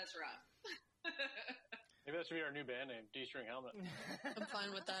 That's rough. Maybe that should be our new band name, D-String Helmet. I'm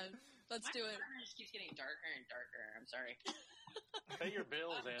fine with that. Let's do it. My just keeps getting darker and darker. I'm sorry. Pay your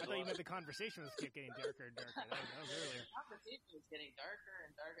bills, Angela. I thought you meant the conversation was getting darker and darker. That was earlier. The conversation was getting darker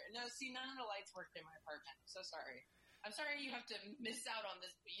and darker. No, see, none of the lights worked in my apartment. I'm so sorry. I'm sorry you have to miss out on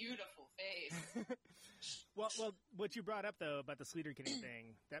this beautiful face. Well, what you brought up, though, about the Sleater Kidding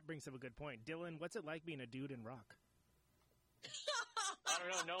thing, that brings up a good point. Dylan, what's it like being a dude in rock? I don't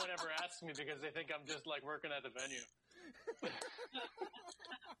know. No one ever asks me because they think I'm just like working at the venue.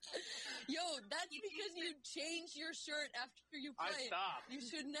 Yo, that's because you change your shirt after you play. I stopped. You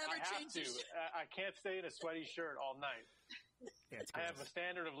should never change your shirt. I can't stay in a sweaty shirt all night. Yeah, I have a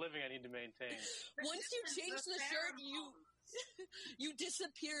standard of living I need to maintain. Once you change the shirt, you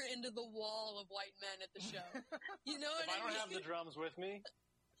disappear into the wall of white men at the show. You know what I mean? If I don't have the drums with me,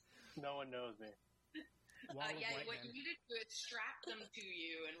 no one knows me. What you need to do is strap them to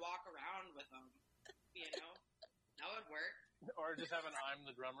you and walk around with them. You know, that would work. Or just have an "I'm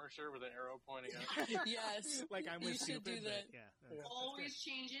the drummer" shirt with an arrow pointing out. Yes, like I'm with you should do that. Yeah, always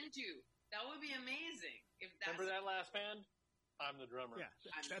change into. That would be amazing. If that's remember that last band? I'm the drummer. Yeah,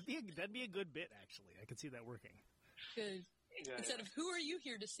 that'd be a good bit actually. I could see that working. Good. Yeah, Instead of who are you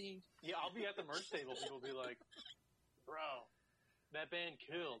here to see? Yeah, I'll be at the merch table. People will be like, "Bro, that band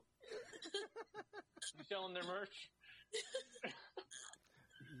killed." You selling their merch?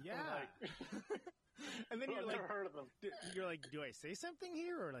 Yeah. And then I've never heard of them. You're like, do I say something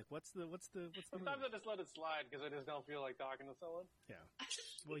here, or like, what's the? Sometimes I just let it slide because I just don't feel like talking to someone. Yeah.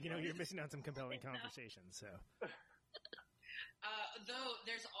 Well, you know, you're missing out some compelling conversations. So. Though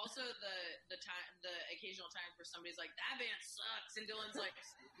there's also the occasional times where somebody's like, "That band sucks," and Dylan's like,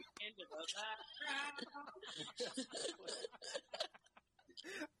 about that.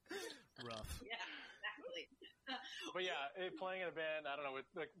 Rough. Yeah, exactly. But yeah, playing in a band, I don't know.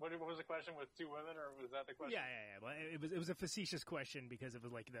 What was the question with two women, or was that the question? Yeah. Well, it was a facetious question because it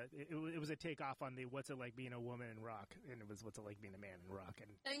was like it was a takeoff on the what's it like being a woman in rock, and it was what's it like being a man in rock.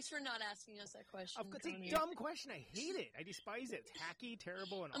 And thanks for not asking us that question. It's a dumb question. I hate it. I despise it. It's hacky,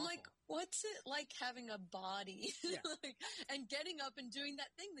 terrible, and I'm awful. like, what's it like having a body Yeah. and getting up and doing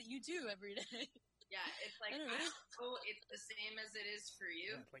that thing that you do every day? Yeah, it's like, it's the same as it is for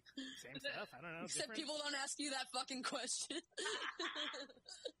you. Yeah, like, same stuff. I don't know. Except different. people don't ask you that fucking question.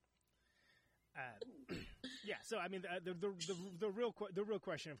 Yeah, so I mean, the real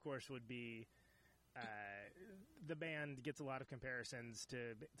question, of course, would be the band gets a lot of comparisons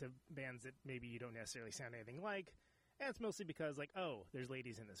to bands that maybe you don't necessarily sound anything like, and it's mostly because, like, oh, there's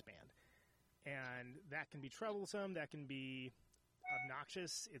ladies in this band, and that can be troublesome, that can be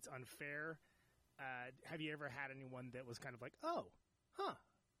obnoxious, it's unfair. Have you ever had anyone that was kind of like, oh, huh,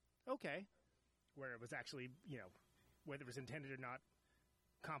 okay, where it was actually, you know, whether it was intended or not,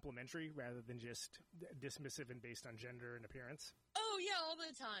 complimentary rather than just dismissive and based on gender and appearance? Oh, yeah, all the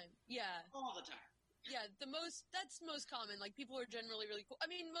time. Yeah. All the time. Yeah, that's most common. Like, people are generally really cool. I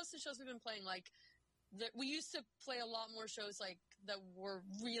mean, most of the shows we've been playing, like, we used to play a lot more shows, like, that were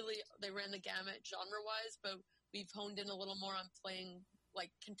really, they ran the gamut genre-wise, but we've honed in a little more on playing,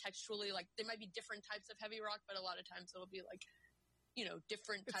 like, contextually. Like, there might be different types of heavy rock, but a lot of times it'll be, like, you know,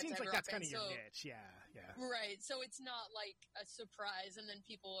 different types of heavy rock. It seems like that's kind of your niche, yeah. Right, so it's not like a surprise, and then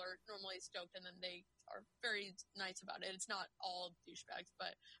people are normally stoked, and then they are very nice about it. It's not all douchebags,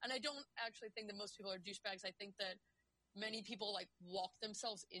 and I don't actually think that most people are douchebags. I think that many people, like, walk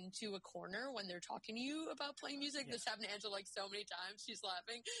themselves into a corner when they're talking to you about playing music. Yeah. This happened to Angela, like, so many times. She's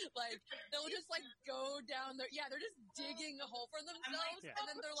laughing. Like, they'll just, like, go down there. Yeah, they're just digging a hole for themselves, and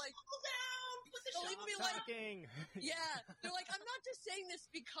then they're like, they'll even be like, yeah, they're like, I'm not just saying this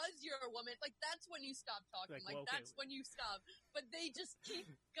because you're a woman. Like, that's when you stop talking. Like, well, okay. That's when you stop. But they just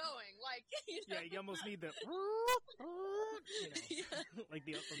keep going. Like, you know? Yeah, you almost need the, like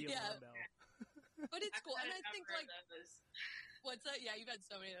the alarm bell. But it's cool. And I think, like, what's that? Yeah, you've had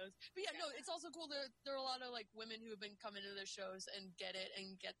so many of those. But yeah, no, it's also cool. There are a lot of, like, women who have been coming to their shows and get it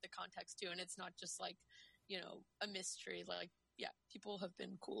and get the context too. And it's not just, like, you know, a mystery. Like, yeah, people have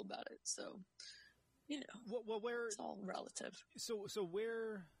been cool about it. So, you know, where it's all relative. So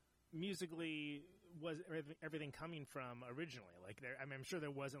where musically was everything coming from originally? Like, I'm sure there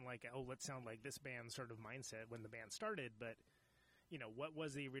wasn't like, oh, let's sound like this band sort of mindset when the band started, but what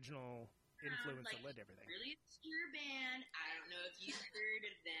was the original influence that led to everything? Really obscure band. I don't know if you've heard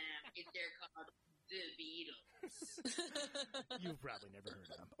of them. They're called the Beatles. You've probably never heard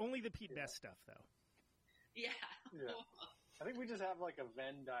of them. Only the Pete Best stuff, though. Yeah. I think we just have like a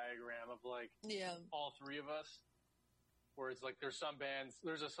Venn diagram of like all three of us, where it's like there's some bands,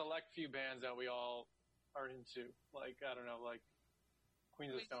 there's a select few bands that we all are into. Like, I don't know, like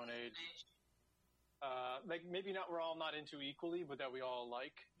Queens of Stone Age. Like maybe not, we're all not into equally, but that we all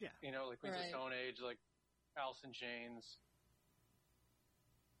like. Yeah. Like Queens of Stone Age, like Alice in Chains.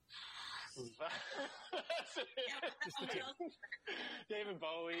 David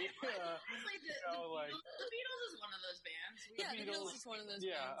Bowie. The Beatles is one of those bands. The Beatles is one of those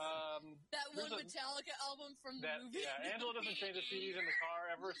bands. That one Metallica album from the movie. Yeah, Angela doesn't change the CDs in the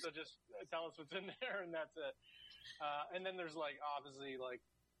car ever, so just tell us what's in there, and that's it. And then there's like, obviously, like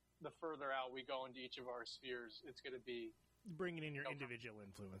the further out we go into each of our spheres, it's going to be bringing in your individual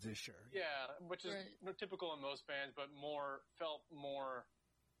influences, sure. Yeah, which is typical in most bands, but felt more.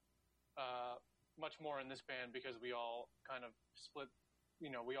 Much more in this band because we all kind of split,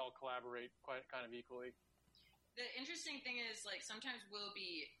 we all collaborate quite kind of equally. The interesting thing is, like, sometimes we'll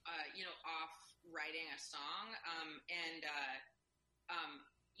be, off writing a song,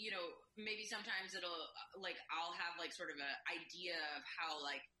 maybe sometimes it'll, like, I'll have, like, sort of an idea of how,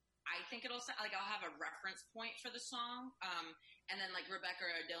 like, I think it'll sound, like, I'll have a reference point for the song, and then, like, Rebecca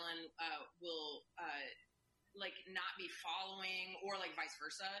or Dylan will, like, not be following, or, like, vice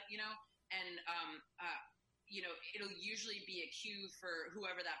versa, and, it'll usually be a cue for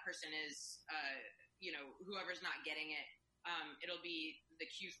whoever that person is, whoever's not getting it. It'll be the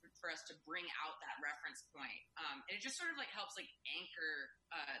cue for us to bring out that reference point. And it just sort of, like, helps, like, anchor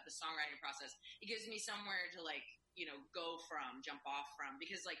the songwriting process. It gives me somewhere to, like, go from, jump off from,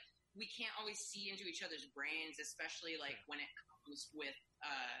 because, like, we can't always see into each other's brains, especially, like, when it comes with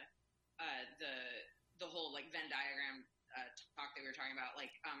the whole, like, Venn diagram talk that we were talking about,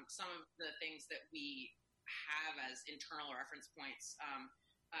 like some of the things that we have as internal reference points,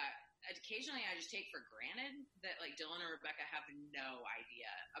 occasionally I just take for granted that, like, Dylan or Rebecca have no idea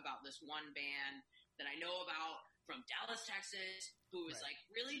about this one band that I know about from Dallas, Texas, who was like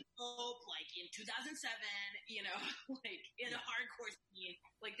really dope, like in 2007, like in a hardcore scene.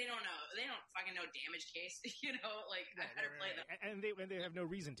 Like, they don't fucking know Damage Case, like I better play them. And they have no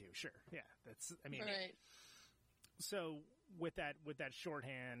reason to, sure. Yeah, that's, I mean. Right. So with that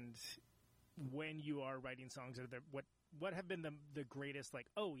shorthand, when you are writing songs, what have been the greatest, like,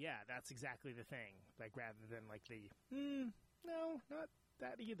 oh yeah, that's exactly the thing, like, rather than like the no, not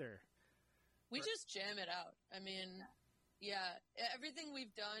that either. We just jam it out. I mean, yeah, everything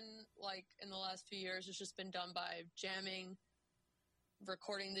we've done, like, in the last few years has just been done by jamming,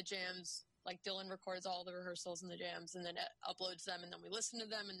 recording the jams. Like, Dylan records all the rehearsals and the jams and then uploads them, and then we listen to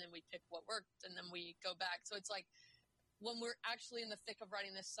them, and then we pick what worked, and then we go back. So it's like, when we're actually in the thick of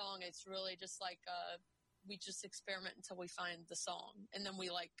writing this song, it's really just like, we just experiment until we find the song. And then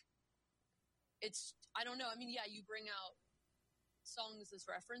we, like, it's, I don't know. I mean, yeah, you bring out songs as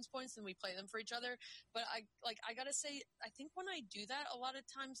reference points and we play them for each other. But I gotta say, I think when I do that, a lot of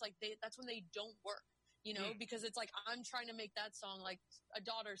times, like, that's when they don't work. Because it's like, I'm trying to make that song like a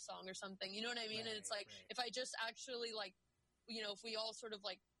daughter song or something, you know what I mean? And it's like, if I just actually, like, if we all sort of,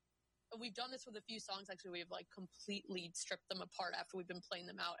 like, we've done this with a few songs, actually, we've, like, completely stripped them apart after we've been playing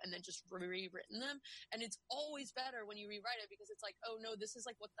them out and then just rewritten them. And it's always better when you rewrite it, because it's like, oh no, this is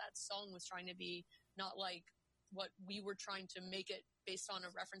like what that song was trying to be, not like what we were trying to make it based on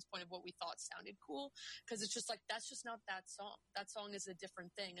a reference point of what we thought sounded cool. Because it's just like, that's just not that song. That song is a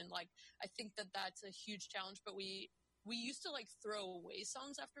different thing. And, like, I think that that's a huge challenge. But we used to, like, throw away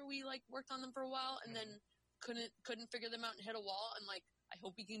songs after we, like, worked on them for a while, and then couldn't figure them out and hit a wall. And, like, I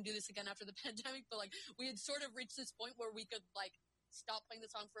hope we can do this again after the pandemic. But, like, we had sort of reached this point where we could, like, stop playing the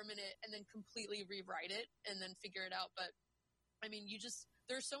song for a minute and then completely rewrite it and then figure it out. But I mean,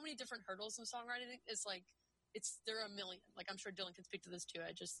 there are so many different hurdles in songwriting. It's like, there are a million. Like, I'm sure Dylan can speak to this too.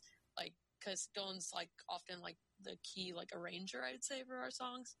 I just, like, because Dylan's, like, often, like, the key, like, arranger, I'd say, for our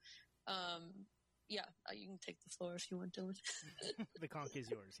songs. Yeah, you can take the floor if you want, Dylan. The conch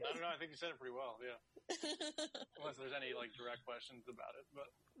is yours. Yeah. I don't know. I think you said it pretty well. Yeah. Unless there's any, like, direct questions about it, but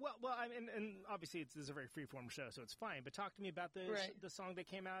well, I mean, and obviously this is a very freeform show, so it's fine. But talk to me about the song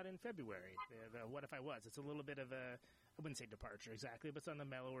that came out in February. The What If I Was? It's a little bit of a, I wouldn't say departure exactly, but it's on the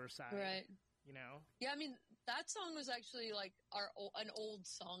mellower side. Right. you know? Yeah, I mean, that song was actually like an old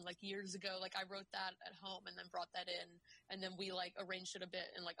song, like years ago. Like I wrote that at home and then brought that in, and then we like arranged it a bit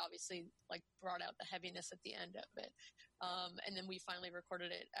and like obviously like brought out the heaviness at the end of it. And then we finally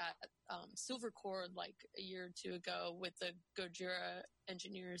recorded it at Silvercord like a year or two ago with the Gojira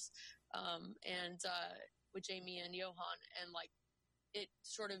engineers, and with Jamie and Johan, and like it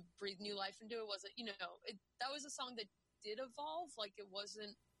sort of breathed new life into it. Wasn't, you know, that was a song that did evolve. Like it was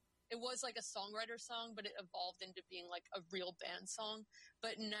like a songwriter song, but it evolved into being like a real band song.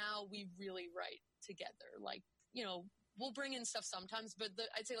 But now we really write together. Like, you know, we'll bring in stuff sometimes, but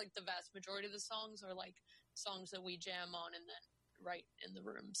I'd say like the vast majority of the songs are like songs that we jam on and then write in the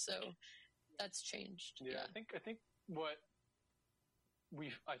room. So that's changed. Yeah. I think what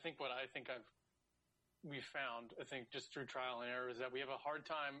we've found, I think just through trial and error, is that we have a hard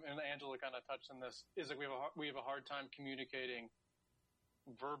time, and Angela kind of touched on this, is that we have a hard time communicating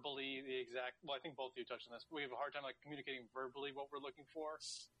verbally I think both of you touched on this, but we have a hard time like communicating verbally what we're looking for,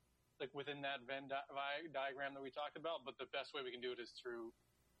 like within that Venn diagram that we talked about. But the best way we can do it is through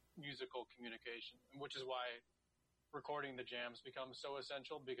musical communication, which is why recording the jams becomes so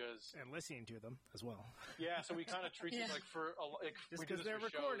essential, and listening to them as well. Yeah, so we kind of treat it like just because they're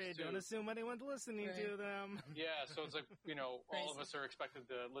recorded, don't assume anyone's listening to them. Yeah, so it's like, you know, all of us are expected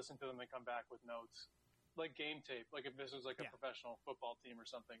to listen to them and come back with notes. Like game tape, like if this was like a professional football team or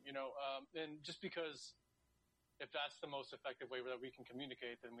something, you know, and just because if that's the most effective way that we can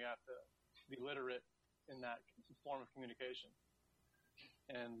communicate, then we have to be literate in that form of communication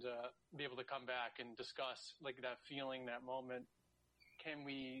and be able to come back and discuss like that feeling, that moment. Can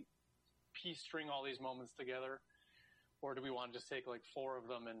we piece string all these moments together, or do we want to just take like 4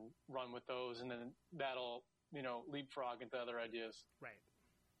 of them and run with those, and then that'll, you know, leapfrog into other ideas? Right.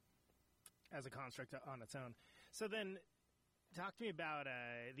 As a construct on its own. So then, talk to me about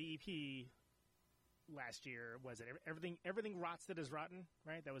the EP last year. Was it Everything Rots That Is Rotten,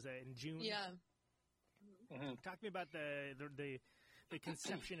 right? That was in June? Yeah. Mm-hmm. Talk to me about the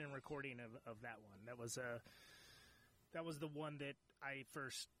conception and recording of that one. That was the one that I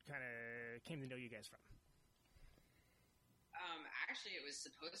first kind of came to know you guys from. Actually, it was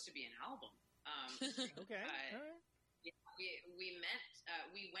supposed to be an album. Okay. All right. Yeah, we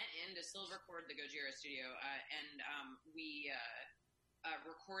went into Silvercord, the Gojira studio, and we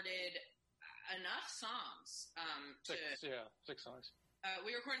recorded enough songs. 6 songs.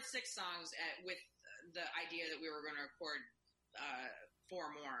 We recorded 6 songs with the idea that we were going to record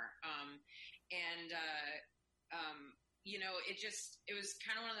 4 more. You know, it was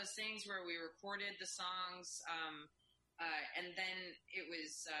kind of one of those things where we recorded the songs, and then it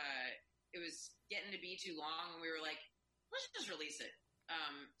was getting to be too long, and we were like, let's just release it.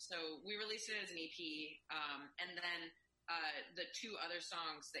 So we released it as an EP, and then the 2 other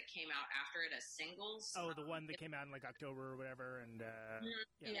songs that came out after it as singles. Oh, the one that came out in like October or whatever, and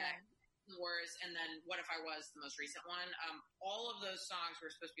yeah. Wars, and then What If I Was, the most recent one. All of those songs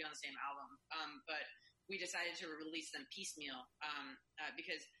were supposed to be on the same album, but we decided to release them piecemeal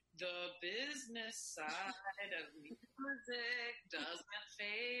because the business side of music doesn't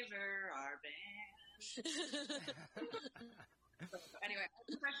favor our band. Anyway, I'm a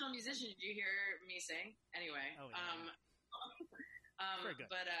professional musician. Did you hear me sing? Anyway, very good.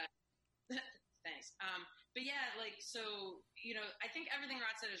 But thanks. But yeah, like, so, you know, I think Everything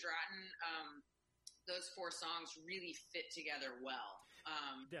Rots That Is Rotten, those 4 songs really fit together well.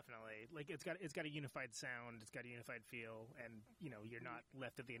 Definitely. Like, it's got a unified sound, it's got a unified feel, and, you know, you're not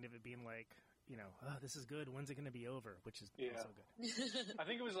left at the end of it being like, you know, oh, this is good, when's it going to be over? Which is also good. I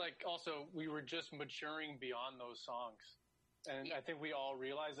think it was like, also, we were just maturing beyond those songs. And I think we all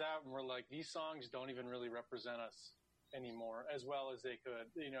realized that, and we're like, these songs don't even really represent us anymore as well as they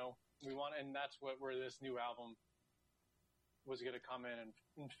could, you know. And that's where this new album was going to come in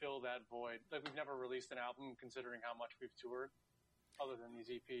and fill that void. Like, we've never released an album considering how much we've toured, other than these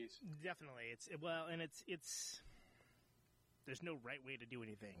EPs. Definitely, it's there's no right way to do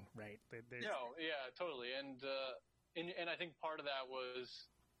anything, right? No, yeah, totally, and I think part of that was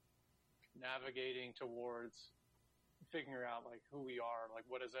navigating towards figuring out like who we are, like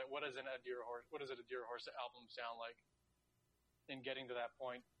what does a Deer Horse album sound like, and getting to that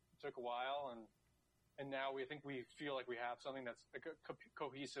point took a while, and now we feel like we have something that's like a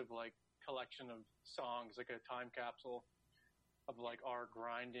cohesive like collection of songs, like a time capsule of like our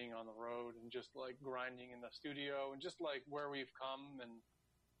grinding on the road and just like grinding in the studio and just like where we've come, and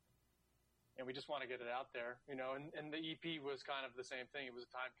we just want to get it out there, you know. And the EP was kind of the same thing. It was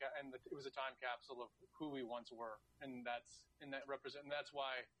a time capsule of who we once were, and that's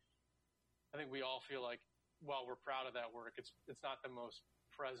why I think we all feel like, while we're proud of that work, it's not the most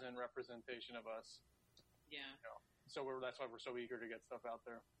present representation of us. Yeah. So that's why we're so eager to get stuff out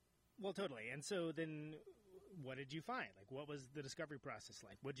there. Well, totally. And so then what did you find? Like, what was the discovery process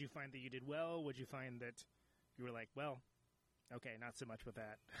like? What did you find that you did well? What did you find that you were like, well, okay, not so much with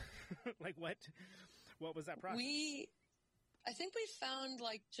that? Like, what was that process? I think we found,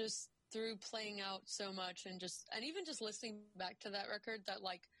 like, just through playing out so much and even just listening back to that record that,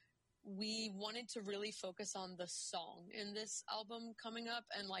 like, we wanted to really focus on the song in this album coming up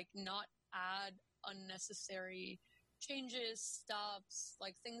and, like, not add unnecessary changes, stops,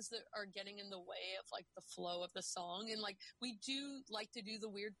 like things that are getting in the way of like the flow of the song. And like we do like to do the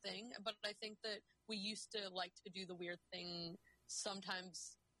weird thing, but I think that we used to like to do the weird thing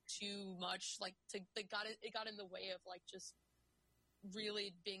sometimes too much. Like it got in the way of like just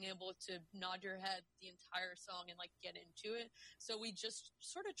really being able to nod your head the entire song and like get into it. So we just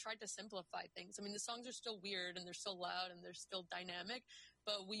sort of tried to simplify things. I mean, the songs are still weird and they're still loud and they're still dynamic,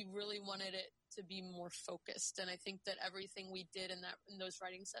 but we really wanted it to be more focused. And I think that everything we did in those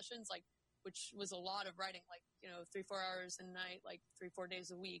writing sessions, like, which was a lot of writing, like, 3-4 hours a night, like 3-4 days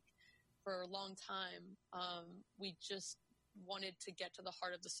a week for a long time. We just wanted to get to the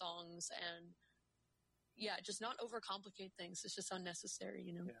heart of the songs and just not overcomplicate things. It's just unnecessary,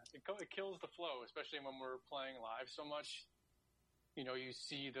 Yeah, it kills the flow, especially when we're playing live so much. You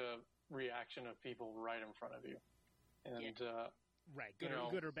see the reaction of people right in front of you. And, right,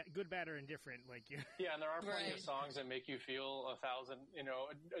 good, bad, or indifferent, like you. Yeah, and there are plenty of songs that make you feel 1,000,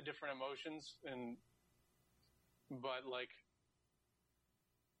 different emotions, but like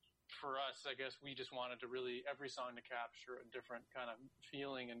for us, I guess we just wanted to really every song to capture a different kind of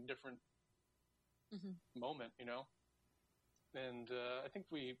feeling and different moment, and I think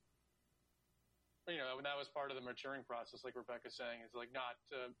we, that was part of the maturing process, like Rebecca's saying, is like not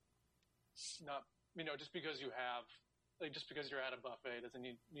just because you have. Like, just because you're at a buffet doesn't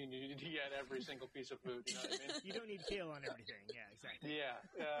mean you need to get every single piece of food. You know what I mean? You don't need kale on everything. Yeah, exactly.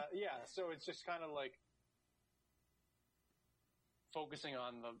 Yeah. So it's just kind of like focusing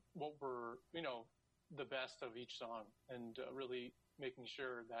on the best of each song and really making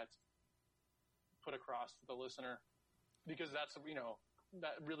sure that's put across to the listener, because that's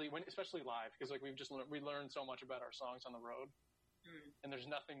that really especially live, because like we learned so much about our songs on the road, and there's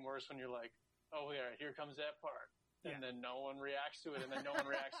nothing worse when you're like, oh yeah, here comes that part. And then no one reacts to it, and then no one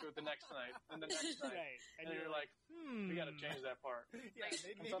reacts to it the next night, and the next night. Right. And you're like, we got to change that part. Yeah,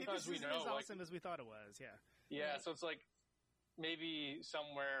 maybe sometimes we know. As awesome as we thought it was, yeah. Yeah, so it's like maybe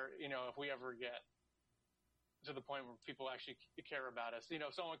somewhere, if we ever get to the point where people actually care about us,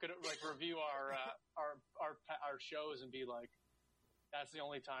 someone could like review our shows and be like, that's the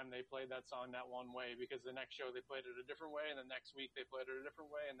only time they played that song that one way, because the next show they played it a different way, and the next week they played it a different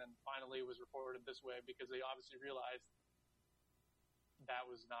way, and then finally it was recorded this way because they obviously realized that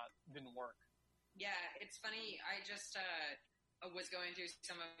didn't work. Yeah, it's funny. I just was going through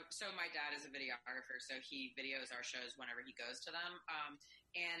so my dad is a videographer, so he videos our shows whenever he goes to them.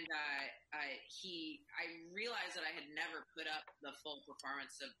 And I realized that I had never put up the full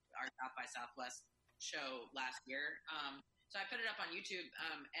performance of our South by Southwest show last year. So I put it up on YouTube,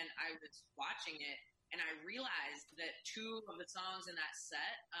 and I was watching it, and I realized that 2 of the songs in that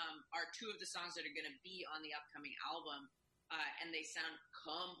set are 2 of the songs that are going to be on the upcoming album, and they sound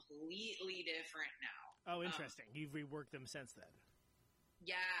completely different now. Oh, interesting. You've reworked them since then.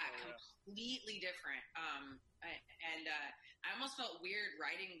 Yeah, completely different. And I almost felt weird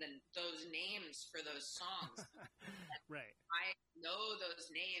writing those names for those songs. Right. I know those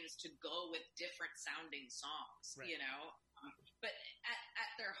names to go with different sounding songs, right. But at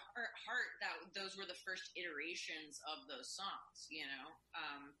their heart, those were the first iterations of those songs,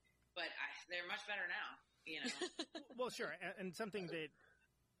 But they're much better now, Well, sure, and something that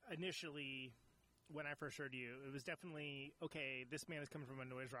initially, when I first heard you, it was definitely okay. This band is coming from a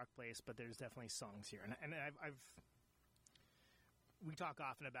noise rock place, but there's definitely songs here, and we talk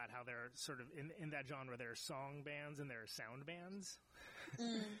often about how they're sort of in that genre. There are song bands and there are sound bands.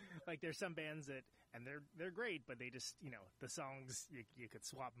 Like there's some bands that, and they're great, but they just, the songs, you could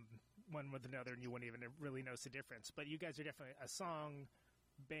swap them one with another and you wouldn't even really notice the difference. But you guys are definitely a song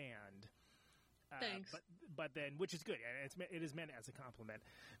band. Thanks. But then, which is good, and it is meant as a compliment.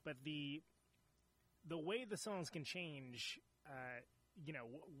 But the way the songs can change,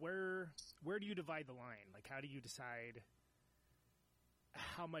 where do you divide the line? Like, how do you decide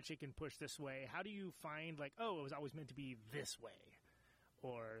how much it can push this way? How do you find, like, oh, it was always meant to be this way?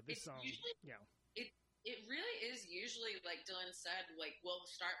 Or this song, It really is usually, like Dylan said, like, we'll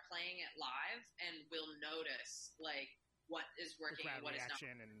start playing it live and we'll notice, like, what is working and what is not.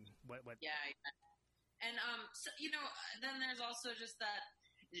 And what. Yeah. And, so, then there's also just that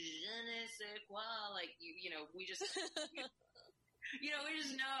je ne sais quoi, like, we just, we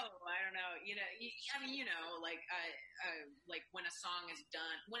just know, I don't know, like when a song is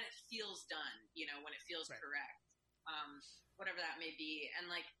done, when it feels done, when it feels correct, whatever that may be.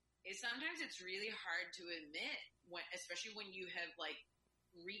 And like, sometimes it's really hard to admit especially when you have like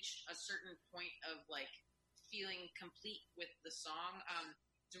reached a certain point of like feeling complete with the song.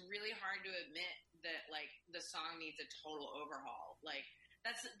 It's really hard to admit that like the song needs a total overhaul. Like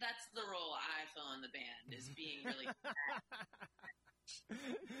that's the role I fill in the band, is being really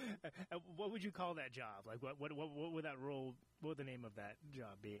What would you call that job? Like what would that role? What would the name of that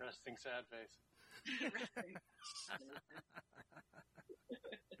job be? Resting sad face.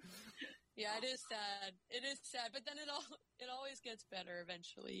 Yeah, it is sad. It is sad, but then it always gets better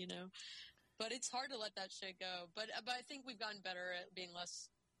eventually, But it's hard to let that shit go. But I think we've gotten better at being less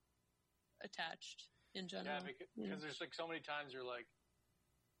attached in general. Yeah, because there's like so many times you're like,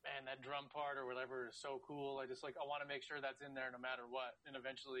 man, that drum part or whatever is so cool. I want to make sure that's in there no matter what. And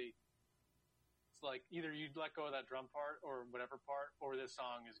eventually, it's like either you let go of that drum part or whatever part, or this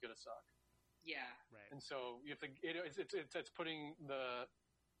song is gonna suck. Yeah, right. And so you have to. It's putting the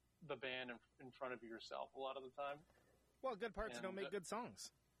band in front of yourself a lot of the time. Well, good parts don't make good songs.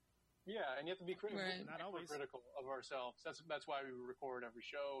 Yeah, and you have to be critical. Right. Not always critical of ourselves. That's why we record every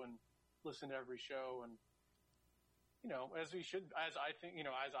show and listen to every show, and as we should, as I think, and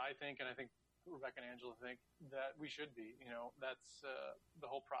I think Rebecca and Angela think that we should be. That's the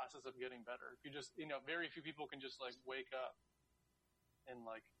whole process of getting better. If you just, very few people can just like wake up and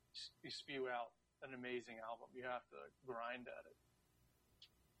like spew out an amazing album. You have to grind at it.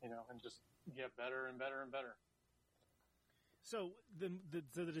 And just get better and better and better. So the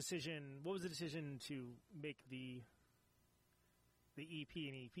decision, what was the decision to make the EP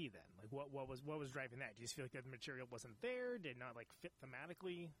an EP then? Like what was driving that? Do you just feel like the material wasn't there? Did not like fit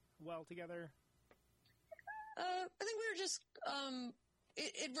thematically well together? I think we were just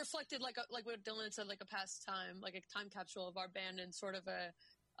it reflected like what Dylan had said, like a past time, like a time capsule of our band, and sort of a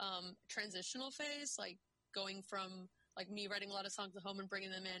transitional phase, like going from like me writing a lot of songs at home and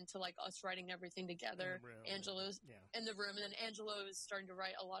bringing them in to like us writing everything together. Angela's in the room, and then Angelo is starting to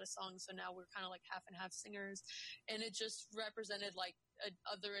write a lot of songs. So now we're kind of like half and half singers, and it just represented like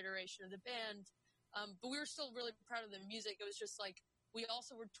another iteration of the band. But we were still really proud of the music. It was just like, we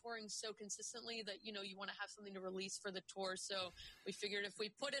also were touring so consistently that, you want to have something to release for the tour. So we figured if we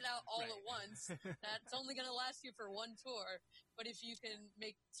put it out all at once, that's only going to last you for one tour. But if you can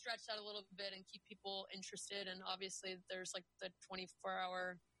stretch that a little bit and keep people interested, and obviously there's like the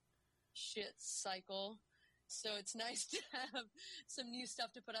 24-hour shit cycle. So it's nice to have some new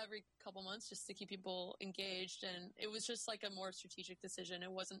stuff to put out every couple months just to keep people engaged. And it was just like a more strategic decision.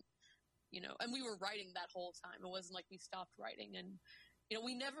 It wasn't, and we were writing that whole time. It wasn't like we stopped writing, and,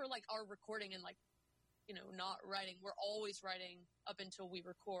 we never like are recording and like, not writing. We're always writing up until we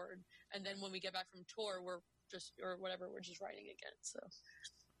record. And then when we get back from tour, we're just writing again. So,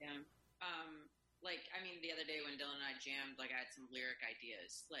 yeah. The other day when Dylan and I jammed, like I had some lyric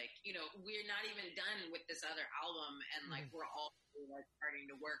ideas, like, we're not even done with this other album. And like, we're all like starting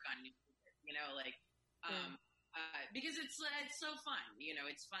to work on new music, because it's so fun,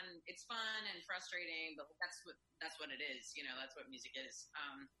 it's fun and frustrating, but that's what it is, that's what music is.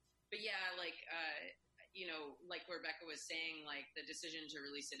 But yeah, like Rebecca was saying, like the decision to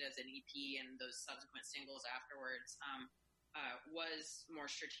release it as an EP and those subsequent singles afterwards, was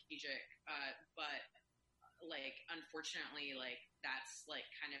more strategic. But like, unfortunately, like that's like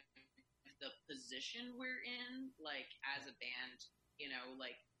kind of the position we're in, like as a band,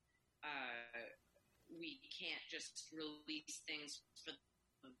 we can't just release things for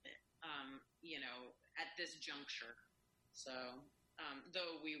at this juncture. So,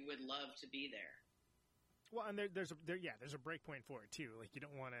 though we would love to be there. Well, and there's a break point for it too. Like you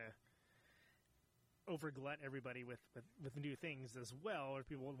don't want to overglut everybody with new things as well, or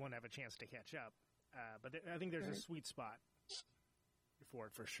people won't have a chance to catch up. But I think there's a sweet spot for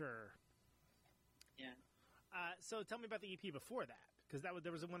it for sure. Yeah. So tell me about the EP before that. Because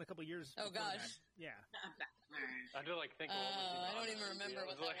there was one a couple years. Oh gosh, that. Yeah. I do like think. I don't even remember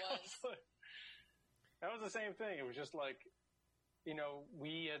what that was. That was the same thing. It was just like,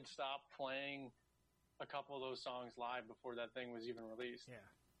 we had stopped playing a couple of those songs live before that thing was even released. Yeah.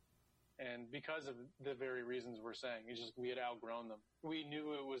 And because of the very reasons we're saying, it's just we had outgrown them. We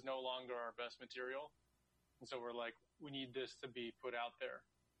knew it was no longer our best material, and so we're like, we need this to be put out there.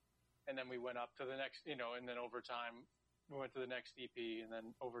 And then we went up to the next, and then over time. We went to the next EP, and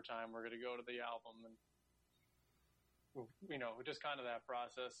then over time we're going to go to the album. And just kind of that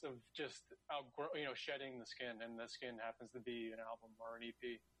process of just shedding the skin, and the skin happens to be an album or an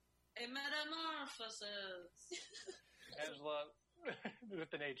EP. A metamorphosis. Angela,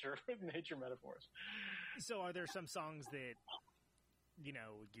 with the nature metaphors. So are there some songs that,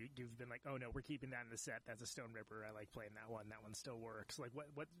 you've been like, oh no, we're keeping that in the set. That's a Stone Ripper. I like playing that one. That one still works. Like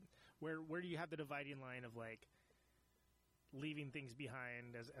where do you have the dividing line of like leaving things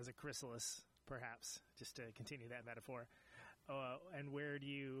behind as a chrysalis, perhaps, just to continue that metaphor? And where do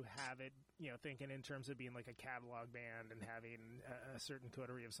you have it, thinking in terms of being like a catalog band and having a certain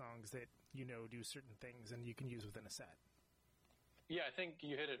coterie of songs that, do certain things and you can use within a set? Yeah, I think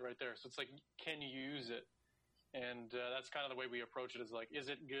you hit it right there. So it's like, can you use it? And that's kind of the way we approach it, is like,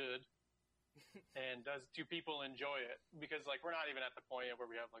 is it good? And do people enjoy it? Because like, we're not even at the point where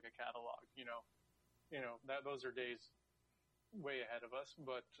we have like a catalog, those are days way ahead of us.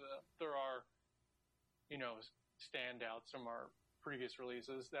 But there are, standouts from our previous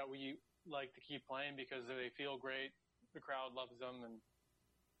releases that we like to keep playing because they feel great. The crowd loves them, and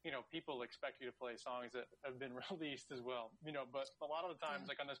people expect you to play songs that have been released as well. But a lot of the times,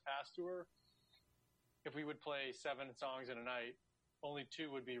 like on this past tour, if we would play 7 songs in a night, only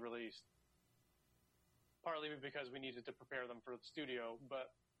 2 would be released. Partly because we needed to prepare them for the studio, but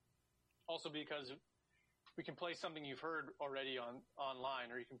also because we can play something you've heard already online,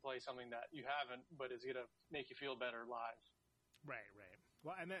 or you can play something that you haven't, but is going to make you feel better live. Right.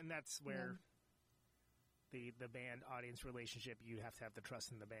 Well, and that's where the band audience relationship, you have to have the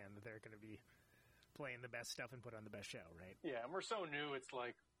trust in the band that they're going to be playing the best stuff and put on the best show, right? Yeah, and we're so new. It's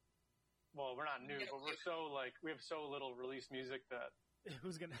like, well, we're not new, but we're so like, we have so little release music that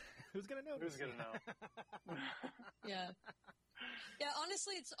who's gonna know? Who's gonna know? Yeah. Yeah,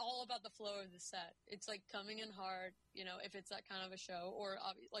 honestly, it's all about the flow of the set. It's like coming in hard, if it's that kind of a show, or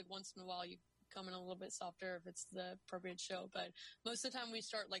like once in a while you come in a little bit softer if it's the appropriate show. But most of the time we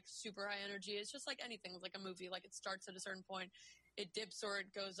start like super high energy. It's just like anything, like a movie. Like it starts at a certain point, it dips or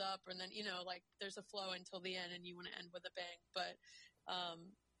it goes up, and then, like there's a flow until the end and you want to end with a bang. But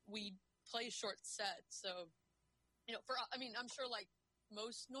we play short sets. So, I'm sure like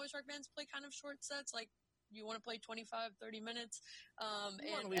most noise rock bands play kind of short sets, like you want to play 25, 30 minutes.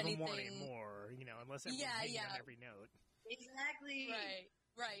 You want to leave them wanting more, unless everyone's hitting on every note. Exactly.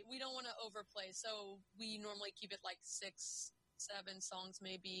 Right. We don't want to overplay. So we normally keep it like 6, 7 songs,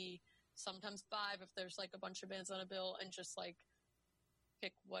 maybe sometimes 5 if there's like a bunch of bands on a bill, and just like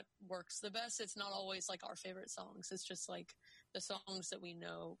pick what works the best. It's not always like our favorite songs. It's just like the songs that we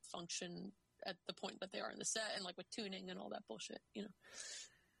know function at the point that they are in the set, and like with tuning and all that bullshit, Yeah,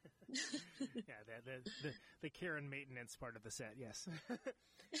 the care and maintenance part of the set, yes.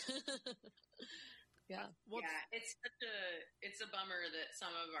 Yeah. It's a bummer that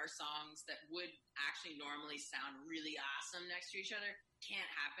some of our songs that would actually normally sound really awesome next to each other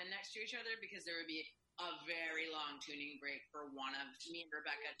can't happen next to each other, because there would be a very long tuning break for one of me and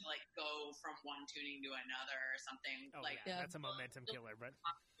Rebecca to like go from one tuning to another or something. That's a momentum killer, but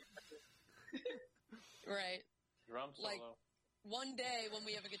right. Drum solo. Like, one day when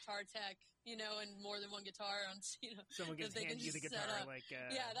we have a guitar tech, and more than one guitar on, someone gets handed you the guitar, like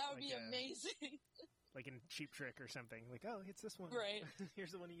that would be amazing. Like in Cheap Trick or something. Like, oh, it's this one. Right.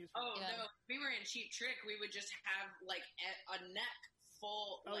 Here's the one you use. No, we were in Cheap Trick. We would just have like a neck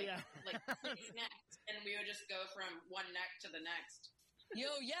full, like neck, and we would just go from one neck to the next. Yo,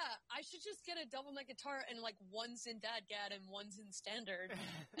 yeah, I should just get a double neck guitar, and like one's in DADGAD and one's in standard,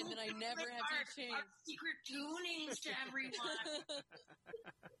 and then I never have to change. Our secret tunings to everyone.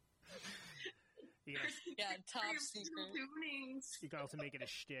 Top secret tunings. You can also make it a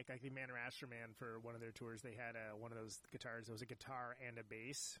shtick. Like the Man Raster Man, for one of their tours, they had one of those guitars. It was a guitar and a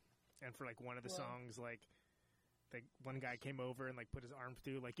bass, and for like one of the songs, like the one guy came over and like put his arm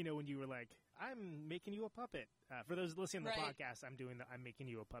through, like, when you were like, I'm making you a puppet. For those listening to the podcast, I'm doing I'm making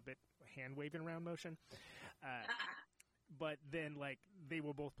you a puppet hand waving around motion. But then like they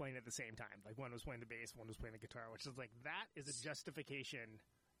were both playing at the same time. Like one was playing the bass, one was playing the guitar, which is like, that is a justification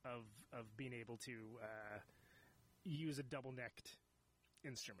of being able to use a double necked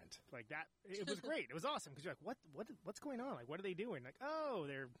instrument like that. It was great. It was awesome, because you're like, what's going on? Like, what are they doing? Like, oh,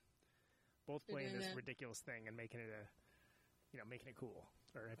 they're both playing this ridiculous thing and making it making it cool,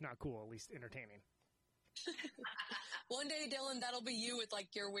 or if not cool, at least entertaining. One day, Dylan, that'll be you with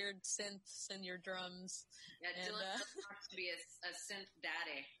like your weird synths and your drums. Yeah, Dylan wants to be a synth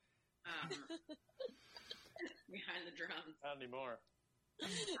daddy behind the drums. Not anymore.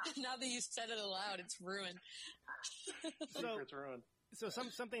 Now that you said it aloud, it's ruined. Secret's ruined. So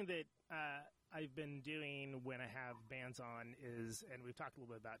something that I've been doing when I have bands on is, and we've talked a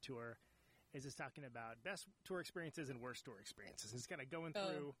little bit about tour, is just talking about best tour experiences and worst tour experiences. It's kind of going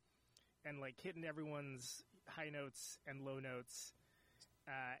through and like hitting everyone's high notes and low notes,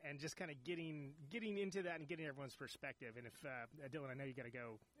 and just kind of getting into that and getting everyone's perspective. And if Dylan, I know you got to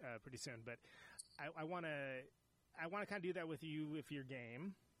go pretty soon, but I want to kind of do that with you if you're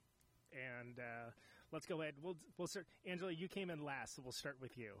game. And let's go ahead. We'll start. Angela, you came in last, so we'll start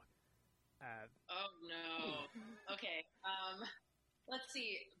with you. Oh no. Okay. Let's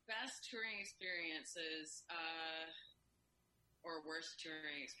see. Best touring experiences, or worst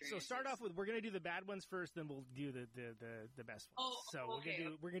touring experiences. So start off with, we're going to do the bad ones first, then we'll do the best ones. Oh, so okay.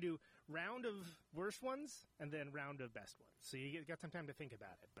 we're going to do round of worst ones and then round of best ones. So you got some time to think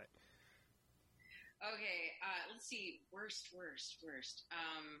about it, but. Okay. Let's see. Worst.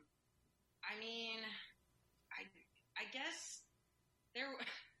 I mean, I guess there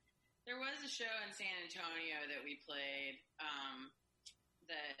was a show in San Antonio that we played,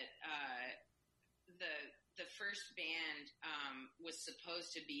 the first band, was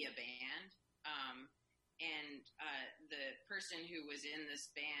supposed to be a band. And the person who was in this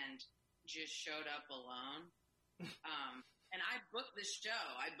band just showed up alone. And I booked the show,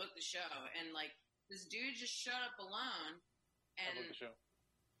 and like, this dude just showed up alone. And I booked the show.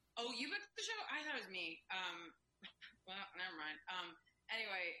 Oh, you booked the show? I thought it was me. Well, never mind.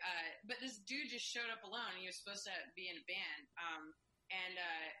 Anyway, but this dude just showed up alone. He was supposed to be in a band.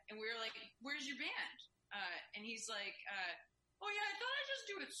 And we were like, "Where's your band?" And he's like, "Oh yeah, I thought I'd just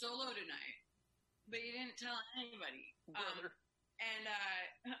do it solo tonight." But he didn't tell anybody. Brother.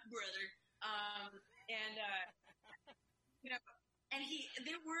 Brother. You know, and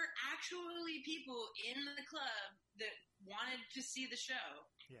there were actually people in the club that wanted to see the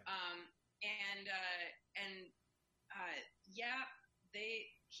show. Yeah.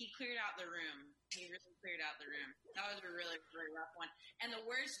 He cleared out the room. He really cleared out the room. That was a really, really rough one. And the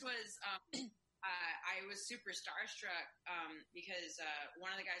worst was, I was super starstruck, because,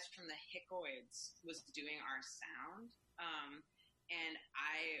 one of the guys from the Hickoids was doing our sound. And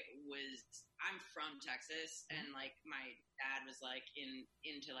I'm from Texas, and like my dad was like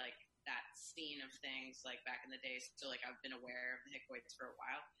into like that scene of things like back in the day. So like I've been aware of the Hickoids for a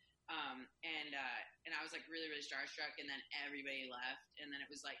while. And I was like really, really starstruck, and then everybody left, and then it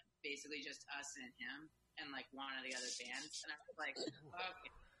was like basically just us and him and like one of the other bands, and I was like,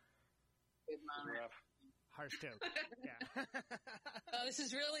 okay, good moment. Harsh joke. Yeah. Oh, this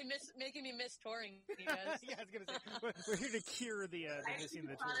is really making me miss touring, you guys. Yeah, I was gonna say we're here to cure the missing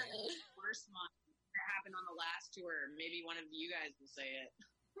the tour. Worst one that happened on the last tour. Maybe one of you guys will say it.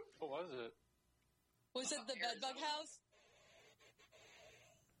 What was it? Was it the Bedbug House?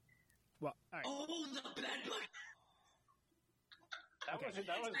 Well, all right. Oh, the Bedbug. That was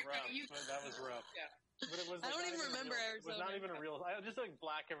rough. That was rough. Yeah. But it was. I don't even remember It Arizona. was not even a real. I just like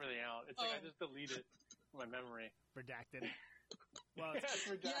black everything out. It's like I just deleted my memory. Redacted. Well, it's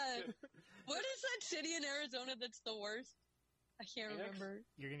redacted. Yeah. What is that city in Arizona that's the worst? I can't remember.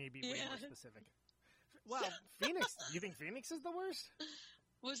 You're going to be way more specific. Well, Phoenix. You think Phoenix is the worst?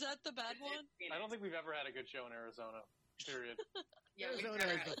 Was that the bad one? I don't think we've ever had a good show in Arizona. Period. Yeah, Arizona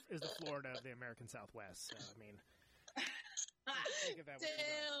is the Florida of the American Southwest. So, I mean, think of that.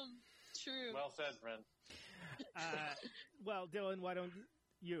 Damn. True. Well said, friend. Well, Dylan, why don't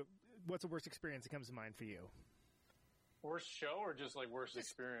you? What's the worst experience that comes to mind for you? Worst show or just like worst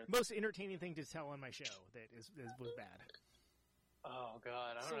experience? Most entertaining thing to tell on my show that was bad. Oh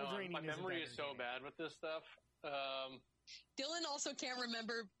God, I don't know. My memory is so bad with this stuff. Dylan also can't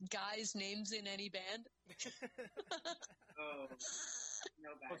remember guys' names in any band. Oh,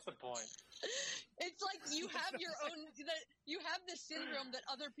 no bad. What's the point? It's like you have your own. You have the syndrome that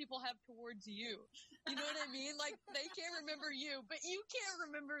other people have towards you. You know what I mean? Like they can't remember you, but you can't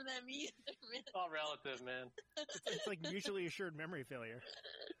remember them either. Man. All relative, man. It's like mutually assured memory failure.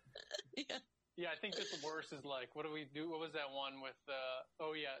 Yeah. Yeah, I think that the worst is like, what do we do? What was that one with?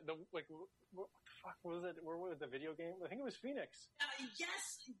 What the fuck was it? Where was the video game? I think it was Phoenix.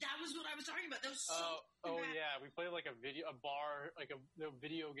 Yes, that was what I was talking about. That was so. Bad. Yeah, we played like a video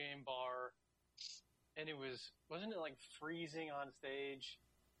game bar, and wasn't it like freezing on stage?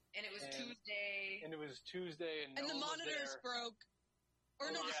 And it was Tuesday. And it was Tuesday, and the monitors broke.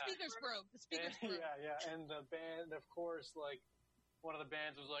 Or the speakers broke. The speakers broke. Yeah. And the band, of course, like. One of the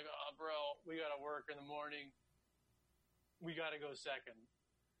bands was like, "Oh, bro, we got to work in the morning. We got to go second."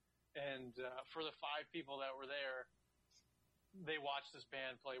 And for the 5 people that were there, they watched this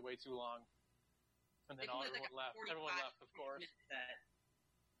band play way too long, and then everyone left. Everyone left, of course.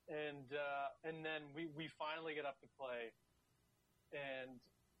 And then we finally get up to play, and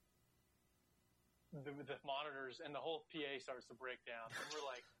the monitors, and the whole PA starts to break down. And we're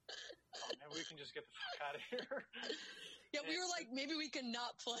like, oh, man, we can just get the fuck out of here. Yeah, we were like, maybe we can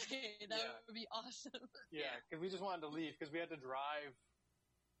not play. That would be awesome. Yeah, because we just wanted to leave because we had to drive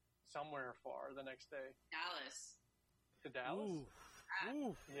somewhere far the next day. Dallas. To Dallas?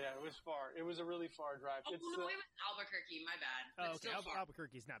 Ooh. Yeah, it was far. It was a really far drive. Oh, no, it was Albuquerque. My bad. Oh, okay.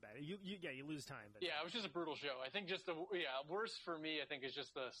 Albuquerque's not bad. You lose time. But yeah, it was just a brutal show. I think just worst for me, I think, is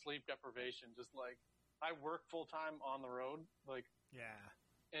just the sleep deprivation. Just like, I work full time on the road. Like, yeah.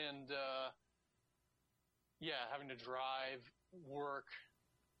 And, having to drive, work,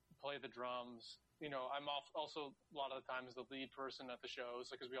 play the drums. You know, I'm also a lot of the times the lead person at the shows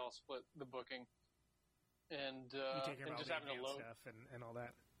because we all split the booking. And just having to load stuff and all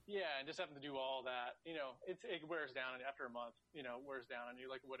that. Yeah, and just having to do all that, you know, it wears down after a month. You know, wears down on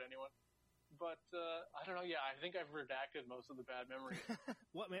you like would anyone. But I don't know. Yeah, I think I've redacted most of the bad memories.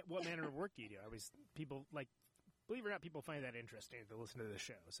 What manner of work do you do? I always people like, believe it or not, people find that interesting to listen to the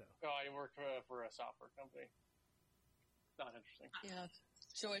show. So. Oh, I work for a software company. Not interesting. Yeah,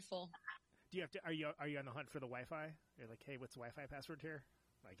 joyful. Do you have to? Are you on the hunt for the Wi-Fi? You're like, hey, what's the Wi-Fi password here?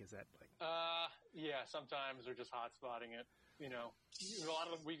 Like, is that like? Yeah. Sometimes they're just hotspotting it. You know,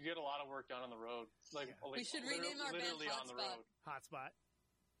 we get a lot of work done on the road. Like, we should rename our band Hotspot. Hotspot.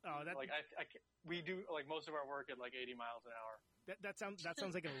 Oh, that like we do like most of our work at like 80 miles an hour. That sounds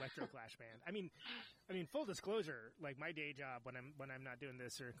like an electro clash band. I mean, full disclosure, like my day job when I'm not doing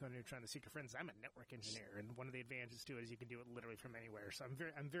this or when you're trying to seek your friends, I'm a network engineer, and one of the advantages to it is you can do it literally from anywhere. So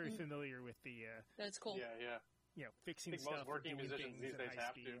I'm very familiar with the. That's cool. Yeah. You know, fixing I think stuff. Most working musicians these days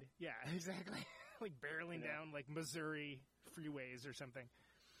have speed. to. Yeah, exactly. Like barreling down like Missouri freeways or something.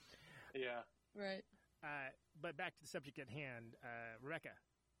 Yeah. Right. But back to the subject at hand, Rebecca.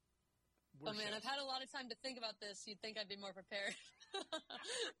 Oh man, I've had a lot of time to think about this. You'd think I'd be more prepared,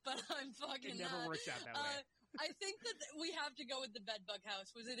 but I'm fucking not. It never not. works out that way. I think that we have to go with the bedbug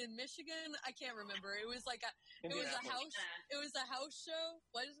house. Was it in Michigan? I can't remember. It was like it was a house. It was a house show.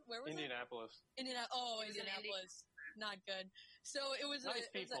 Where was Indianapolis. it? Indianapolis. Not good. So it was nice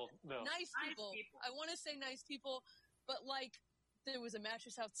people. Nice people. I want to say nice people, but like there was a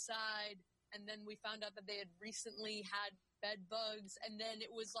mattress outside, and then we found out that they had recently had bed bugs, and then it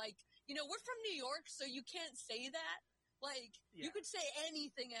was like, you know, we're from New York, so you can't say that. Like, you could say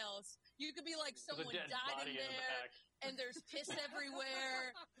anything else. You could be like, someone died in there, and there's piss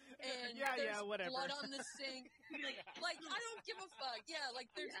everywhere, and there's whatever. blood on the sink. Like, I don't give a fuck. Yeah,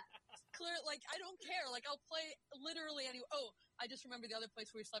 like, there's clear, like, I don't care. Like, I'll play literally any. Oh, I just remember the other place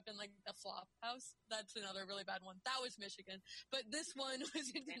where we slept in, like, the flop house. That's another really bad one. That was Michigan. But this one was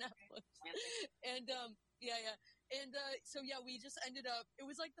Indianapolis. And, yeah. And, we just ended up, it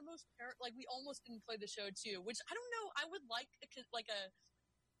was like the most, like, we almost didn't play the show too, which I don't know, I would like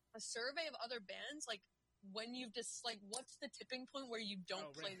a survey of other bands, like, when you've just, like, what's the tipping point where you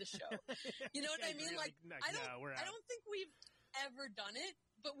don't play the show? You know what I mean? Like, I don't think we've ever done it,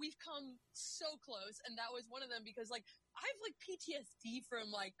 but we've come so close, and that was one of them, because, like, I have, like, PTSD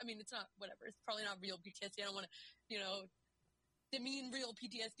from, like, I mean, it's not, whatever, it's probably not real PTSD, I don't want to, you know, demean real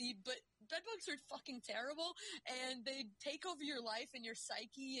PTSD, but bedbugs are fucking terrible, and they take over your life and your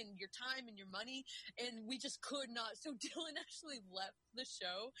psyche and your time and your money, and we just could not. So Dylan actually left the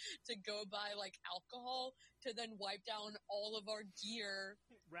show to go buy like alcohol to then wipe down all of our gear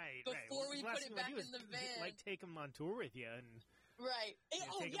before we put it back in the van. Like take them on tour with you and. Right.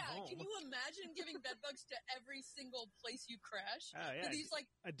 Can you imagine giving bedbugs to every single place you crash? Oh, yeah. These, like,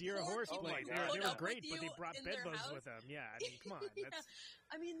 a deer or horse place. They were great, but they brought bedbugs with them. Yeah, I mean, come on.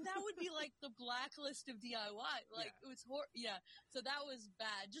 I mean, that would be like the blacklist of DIY. Like, it was So that was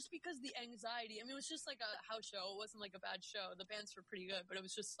bad. Just because the anxiety. I mean, it was just like a house show. It wasn't like a bad show. The bands were pretty good, but it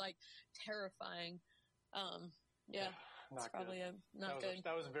was just like terrifying. It's probably not good.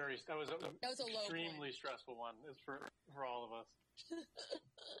 That was a low extremely point. Stressful one. It's for all of us.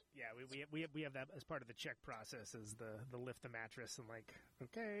 Yeah, we have that as part of the check process, is the lift the mattress and like,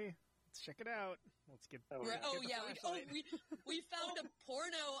 okay, let's check it out. Let's get. We found a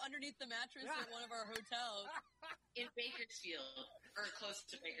porno underneath the mattress at one of our hotels in Bakersfield, or close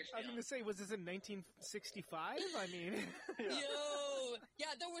to Bakersfield. I was going to say, was this in 1965? I mean,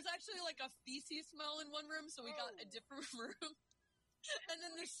 there was actually like a feces smell in one room, so we got a different room, and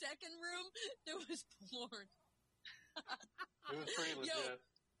then the second room there was porn. It was pretty legit.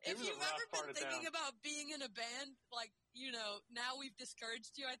 If you've ever been thinking about being in a band, like, you know, now we've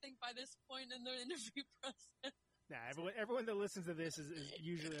discouraged you, I think, by this point in the interview process. Nah, everyone that listens to this is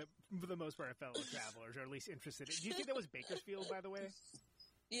usually, for the most part, fellow travelers, or at least interested. Do you think that was Bakersfield, by the way?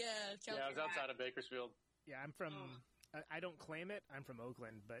 Yeah, I was outside of Bakersfield. Yeah, I'm from I don't claim it. I'm from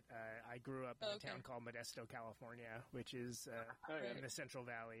Oakland, but I grew up in a town called Modesto, California, which is in the Central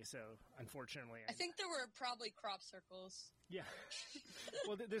Valley. So, unfortunately, I think there were probably crop circles. Yeah.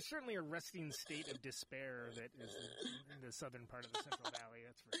 Well, there's certainly a resting state of despair that is in the southern part of the Central Valley.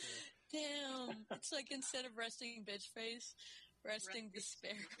 That's for sure. Damn, it's like instead of resting bitch face, resting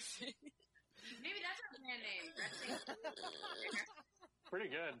despair face. Maybe that's our brand name. Resting. Pretty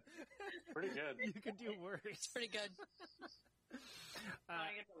good. Pretty good. You could do worse. It's pretty good. It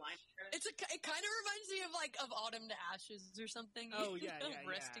kind of reminds me of Autumn to Ashes or something. Oh yeah,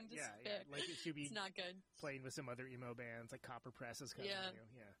 resting to spit. Like it should be. It's not good. Playing with some other emo bands, like Copper Press is coming.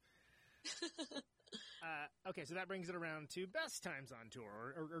 Okay, so that brings it around to best times on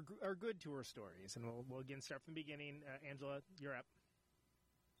tour or good tour stories, and we'll again start from the beginning. Angela, you're up.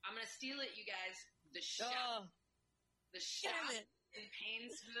 I'm gonna steal it, you guys. The shop. The shop in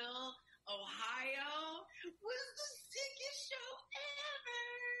Painesville, Ohio, was the sickest show ever.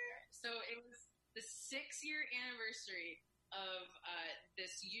 So it was the 6-year anniversary of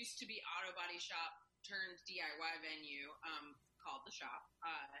this used to be auto body shop turned DIY venue called The Shop.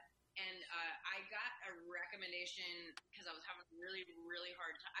 And I got a recommendation because I was having a really, really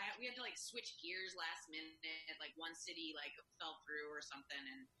hard time. We had to switch gears last minute. Like one city fell through or something.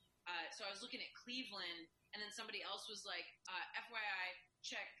 And so I was looking at Cleveland, and then somebody else was like, FYI,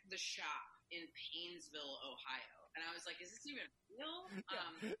 check The Shop in Painesville, Ohio. And I was like, is this even real?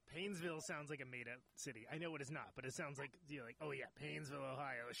 Painesville sounds like a made-up city. I know it is not, but it sounds like, oh yeah, Painesville,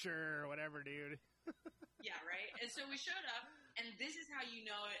 Ohio. Sure, whatever, dude. Yeah, right? And so we showed up, and this is how you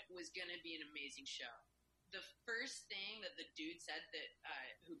know it was going to be an amazing show. The first thing that the dude said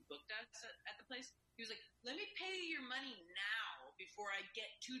who booked us at the place, he was like, let me pay you your money now before I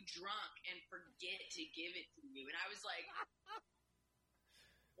get too drunk and forget to give it to you. And I was like,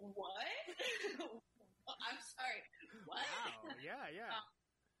 what? I'm sorry. What? Wow. Yeah.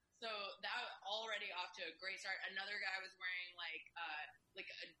 So that was already off to a great start. Another guy was wearing like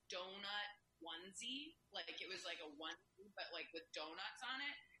a donut onesie. Like it was like a onesie, but with donuts on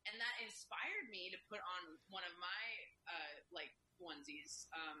it. And that inspired me to put on one of my onesies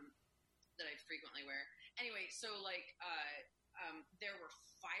that I frequently wear. Anyway, so there were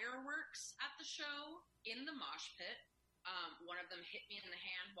fireworks at the show in the mosh pit. One of them hit me in the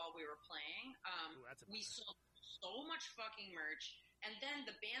hand while we were playing. We sold so much fucking merch. And then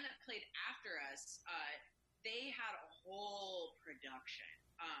the band that played after us, they had a whole production.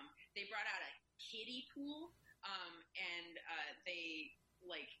 They brought out a kiddie pool, and they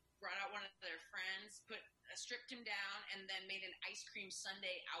brought out one of their friends, stripped him down, and then made an ice cream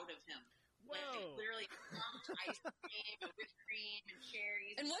sundae out of him. Whoa. They literally dumped ice cream and whipped cream and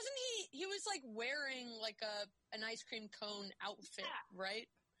cherries. And wasn't he was wearing an ice cream cone outfit, right?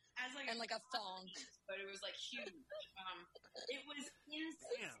 As and a thong. But it was huge. It was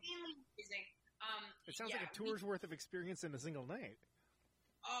insanely amazing. It sounds like a tour's worth of experience in a single night.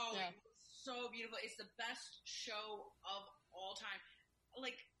 Oh, yeah. It was so beautiful. It's the best show of all time.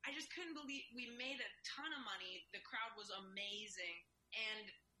 I just couldn't believe we made a ton of money. The crowd was amazing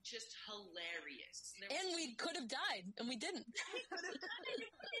and just hilarious. We could have died, and we didn't. We could have died.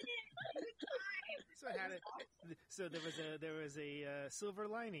 So there was a silver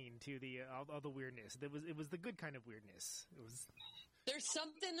lining to all the weirdness. It was the good kind of weirdness. There's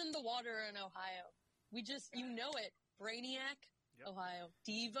something in the water in Ohio. We just it. Brainiac, yep. Ohio.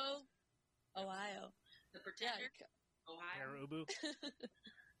 Devo, Ohio. The Pretender, Ohio. Ubu.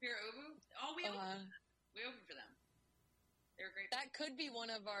 Oh, we opened for them. They were great. That could be one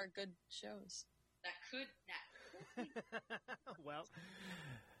of our good shows. That could. Well,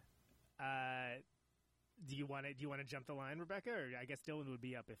 do you want to jump the line, Rebecca? Or I guess Dylan would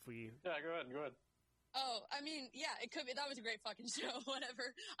be up if we. Yeah, go ahead. Oh, I mean, yeah, it could be. That was a great fucking show.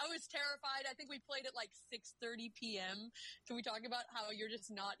 Whatever. I was terrified. I think we played at 6:30 p.m. Can we talk about how you're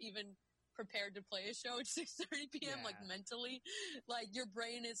just not even prepared to play a show at 6:30 p.m. Yeah. Mentally, your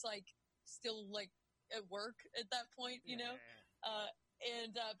brain is still at work at that point, you know.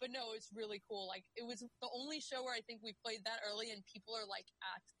 But no, it's really cool. It was the only show where I think we played that early, and people are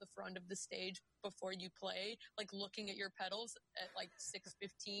at the front of the stage before you play, looking at your pedals at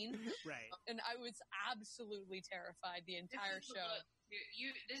 6:15. Right. And I was absolutely terrified the entire show.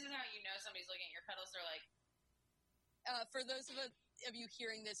 This is how you know somebody's looking at your pedals. They're like. For those of you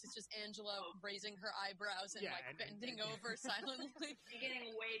hearing this, it's just Angela raising her eyebrows and bending over silently. They're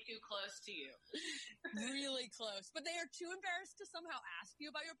getting way too close to you. Really close. But they are too embarrassed to somehow ask you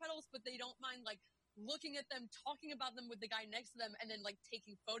about your pedals, but they don't mind looking at them, talking about them with the guy next to them, and then like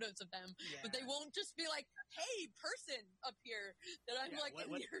taking photos of them. Yeah. But they won't just be like, "Hey, person up here," that I'm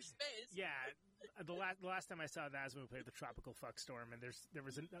in your space. Yeah. The last time I saw that was when we played the Tropical Fuck Storm, and there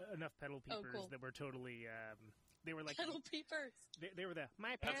was enough pedal peepers that were totally. They were like pedal peepers. They were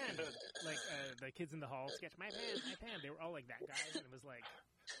my pan, like the Kids in the Hall sketch. My pan. They were all like that guy, and it was like,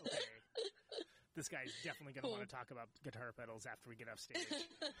 okay. This guy's definitely going to want to talk about guitar pedals after we get off stage.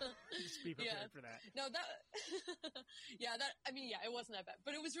 Just be prepared for that. No, it wasn't that bad,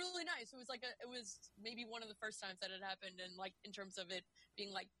 but it was really nice. It was it was maybe one of the first times that it happened, and like in terms of it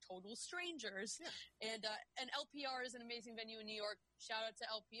being like total strangers. Yeah. And LPR is an amazing venue in New York. Shout out to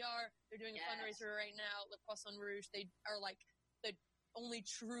LPR. They're doing a fundraiser right now. Le Poisson Rouge. They are like the only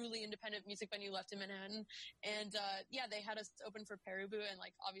truly independent music venue left in Manhattan. And, they had us open for Perubu, and,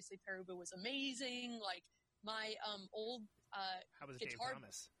 like, obviously Perubu was amazing. Like, my, old, how was guitar... Dave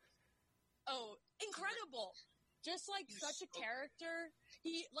Thomas? Oh, incredible. Just, like, such a character.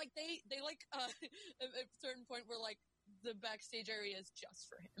 He, like, they at a certain point were, like, the backstage area is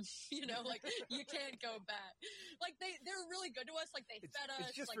just for him. You know, like, you can't go back. Like, they're really good to us. Like, they fed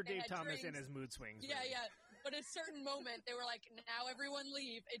us. It's just like, for Dave drinks. Thomas and his mood swings. Yeah, really. yeah. But at a certain moment, they were like, now everyone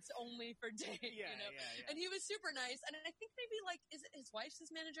leave. It's only for Dave. Yeah, you know? Yeah. And he was super nice. And I think maybe, like, is it his wife's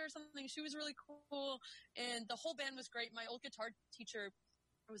his manager or something? She was really cool. And the whole band was great. My old guitar teacher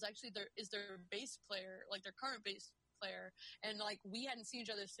was actually their bass player, like their current bass player. And, like, we hadn't seen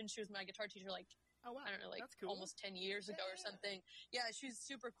each other since she was my guitar teacher, like, oh, wow. I don't know, like That's cool. almost 10 years ago or something. Yeah, she's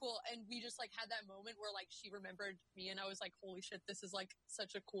super cool. And we just, like, had that moment where, like, she remembered me. And I was like, holy shit, this is, like,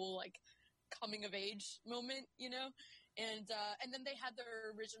 such a cool, like, coming of age moment, you know? And then they had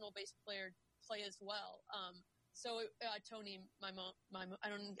their original bass player play as well. Tony, I'm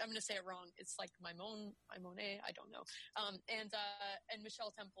going to say it wrong. It's like Maimone, I don't know. And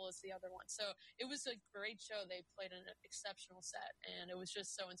Michelle Temple is the other one. So it was a great show. They played an exceptional set, and it was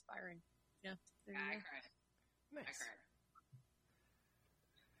just so inspiring. Yeah. I cried. Nice. I cried.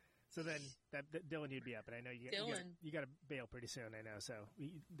 So then, Dylan, you'd be up, and I know you got to bail pretty soon. I know, so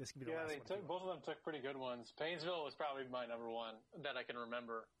this can be the last one. Both of them took pretty good ones. Painesville was probably my number one that I can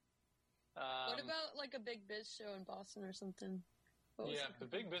remember. What about like a big biz show in Boston or something?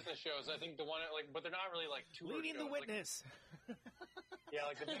 The big business shows. I think the one but they're not really like tour Leading shows. the Witness.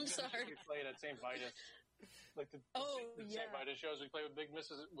 Like the big business we played at St. Vitus. Like the St. Vitus shows we played with Big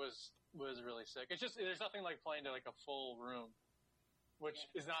Misses was really sick. It's just there's nothing like playing to like a full room. Which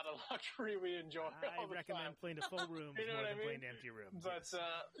is not a luxury we enjoy all the time. I recommend playing to full rooms more than playing to empty rooms. But,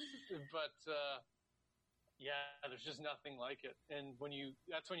 there's just nothing like it. And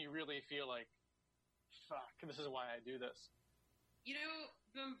that's when you really feel like, fuck, this is why I do this. You know,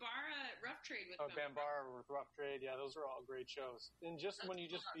 Bambara, Rough Trade with Bambara with Rough Trade, yeah, those are all great shows. And just when you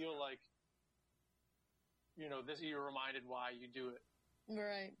just feel like, you know, you're reminded why you do it.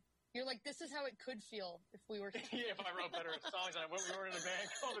 Right. You're like, this is how it could feel if we were... if I wrote better songs and we were in a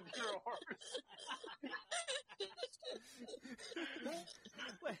band called the Hero Horse.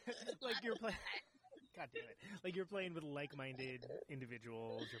 like you're playing... God damn it. Like you're playing with like-minded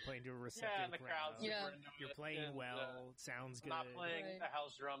individuals. You're playing to a receptive crowd. You're playing well. Sounds good. Not playing a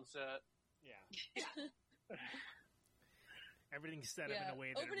house drum set. Yeah. Everything's set up in a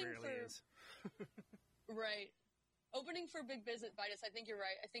way that it rarely is. Right. Opening for Big Biz at Vitus, I think you're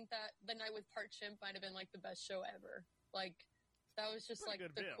right. I think that the night with Part Chimp might have been like the best show ever. Like that was just like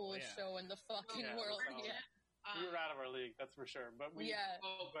the coolest show in the fucking world. Yeah. We were out of our league, that's for sure. But big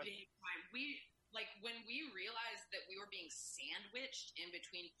time. When we realized that we were being sandwiched in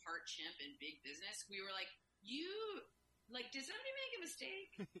between Part Chimp and Big Business, we were like, did somebody make a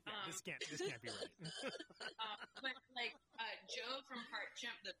mistake? This can't be right. But Joe from Part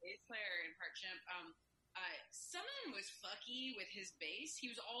Chimp, the bass player in Part Chimp, someone was fucky with his bass.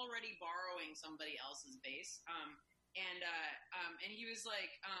 He was already borrowing somebody else's bass. And he was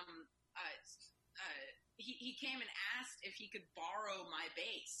like, he came and asked if he could borrow my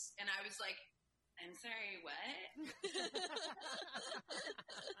bass. And I was like, I'm sorry, what?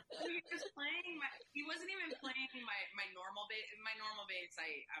 He wasn't even playing my normal bass. My normal bass,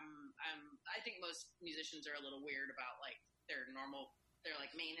 I think most musicians are a little weird about like their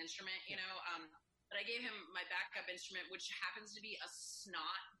like main instrument, you know? But I gave him my backup instrument, which happens to be a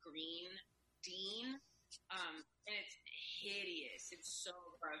snot green Dean. And it's hideous. It's so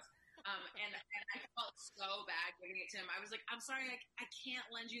gross. And I felt so bad giving it to him. I was like, I'm sorry, I can't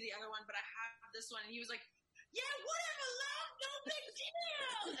lend you the other one, but I have this one. And he was like, yeah, whatever, love, no big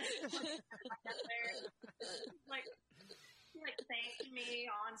deal. Like thanked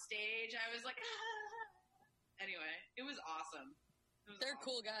me on stage. I was like, Anyway, it was awesome. They're awesome.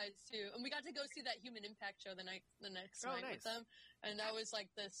 Cool guys too, and we got to go see that Human Impact show the next night with them, and that was like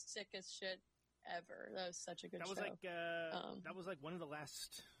the sickest shit ever. That was such a good show. That was like one of the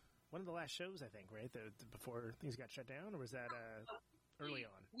last shows, I think, right? Before things got shut down, or was that early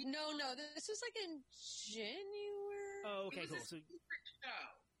on? No, this was like in January. Oh, okay, cool. So secret show.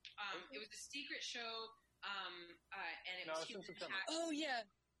 It was a secret show, and it was Human Impact. Oh yeah,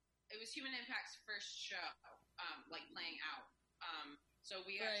 it was Human Impact's first show, like playing out. So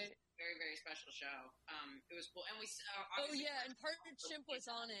we had a very, very special show. It was cool. And we, and Part Chimp was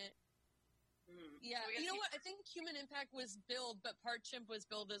on it. Yeah. So you know what? I think Human Impact was billed, but Part Chimp was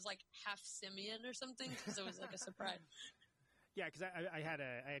billed as like half simian or something because it was like a surprise. Yeah, because I had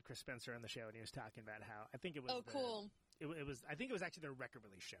Chris Spencer on the show, and he was talking about how I think it was. Oh, cool. It was. I think it was actually their record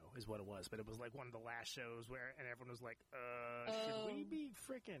release show, is what it was. But it was like one of the last shows and everyone was like, should we be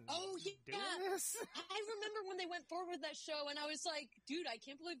freaking doing this? I remember when they went forward with that show, and I was like, dude, I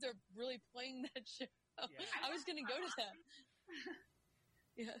can't believe they're really playing that show. Yeah. I was going to go to that.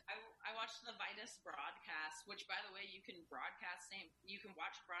 Yeah. I watched the Vitus broadcast, which, by the way, you can watch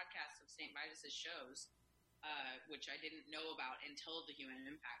broadcasts of St. Vitus's shows, which I didn't know about until the Human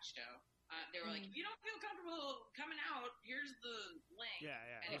Impact show. They were like, if you don't feel comfortable coming out, here's the link. Yeah.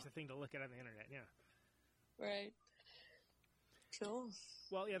 Here's the thing to look at on the internet. Yeah. Right. Cool.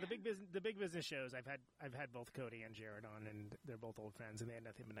 Well, yeah, the big business shows. I've had both Cody and Jared on, and they're both old friends, and they had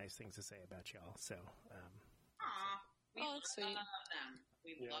nothing but nice things to say about y'all. So, we love sweet. them.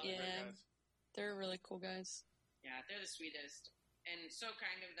 We love them. They're really cool guys. Yeah, they're the sweetest, and so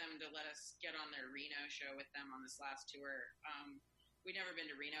kind of them to let us get on their Reno show with them on this last tour. We'd never been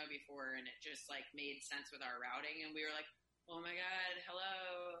to Reno before, and it just like made sense with our routing, and we were like, "Oh my god,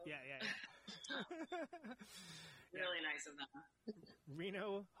 hello!" Yeah. Really nice of them.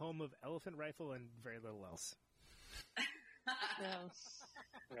 Reno, home of Elephant Rifle and very little else. No.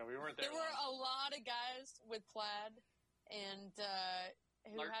 Yeah, we weren't there. There were a lot of guys with plaid and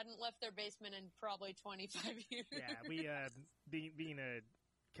who hadn't left their basement in probably 25 years. Yeah, we being a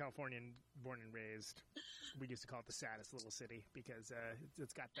Californian born and raised, we used to call it the saddest little city because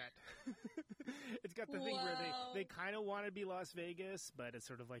it's got that it's got the thing where they kind of want to be Las Vegas, but it's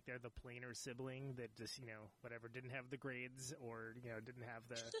sort of like they're the plainer sibling that just whatever didn't have the grades or didn't have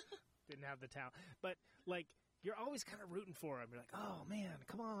the talent, but like you're always kind of rooting for them. You're like, oh man,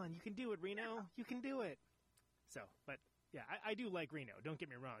 come on, you can do it, Reno, you can do it. So, but yeah, I do like Reno. Don't get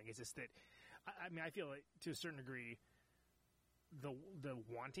me wrong. It's just that I mean I feel like to a certain degree. The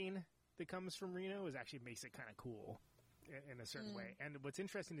wanting that comes from Reno actually makes it kind of cool in a certain way. And what's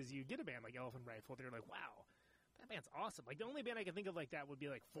interesting is you get a band like Elephant Rifle, they're like, wow, that band's awesome. Like the only band I can think of like that would be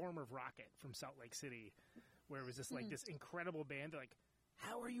like Form of Rocket from Salt Lake City, where it was just like this incredible band. They're like,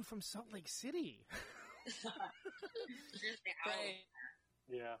 how are you from Salt Lake City? Right.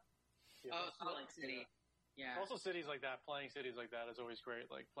 Yeah. Salt Lake City. Yeah. Also cities like that, playing cities like that is always great.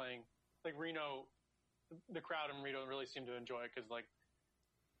 Like playing, like Reno, the crowd in Reno really seem to enjoy it because, like,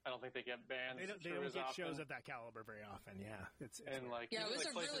 I don't think they get bands. They don't get shows of that caliber very often. Yeah, it's like it was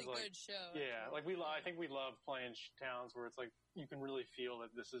a really like, good show. Yeah, like I think we love playing towns where it's like you can really feel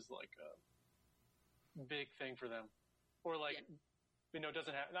that this is like a big thing for them, or like it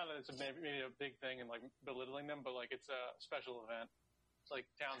doesn't have not that it's maybe a big thing and like belittling them, but like it's a special event. It's like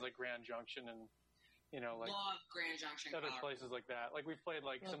towns like Grand Junction and. Like love Grand Junction, other places like that. Like we've played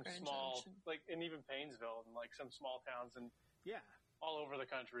like some Grand small, Junction. like and even Paynesville and like some small towns and all over the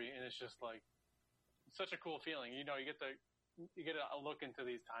country, and it's just like such a cool feeling. You get a look into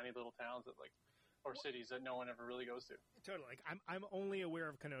these tiny little towns that like or cities that no one ever really goes to. Totally. Like I'm only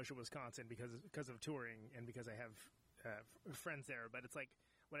aware of Kenosha, Wisconsin because of touring and because I have friends there. But it's like.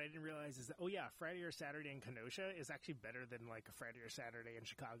 What I didn't realize is that, Friday or Saturday in Kenosha is actually better than like a Friday or Saturday in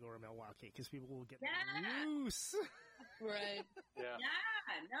Chicago or Milwaukee because people will get loose. Right. Yeah.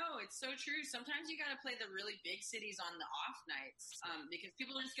 Yeah. No, it's so true. Sometimes you got to play the really big cities on the off nights because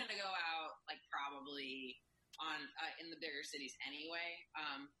people are just going to go out like probably on in the bigger cities anyway.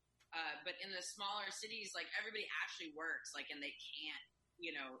 But in the smaller cities, like everybody actually works, like, and they can't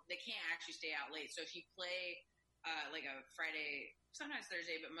actually stay out late. So if you play like a Friday. Sometimes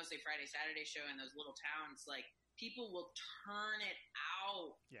Thursday, but mostly Friday, Saturday show in those little towns, like people will turn it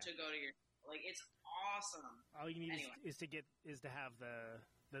out to go to your, like it's awesome. All you need is to have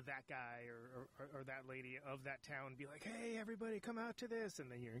that guy or that lady of that town be like, hey, everybody come out to this.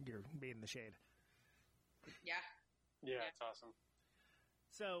 And then you're made in the shade. Yeah. Yeah. It's awesome.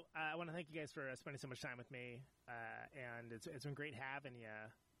 So I want to thank you guys for spending so much time with me. And it's been great having you.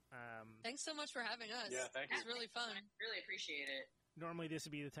 Thanks so much for having us. Yeah, thank you. It's really fun. I really appreciate it. normally this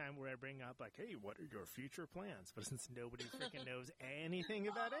would be the time where I bring up, like, hey, what are your future plans? But since nobody freaking knows anything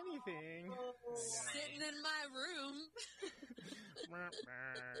about anything... Sitting in my room.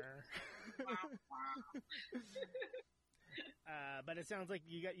 But it sounds like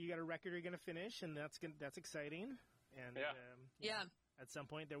you got a record you're going to finish, and that's exciting. And yeah. At some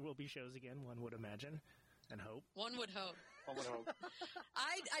point, there will be shows again, one would imagine, and hope. One would hope. One would hope.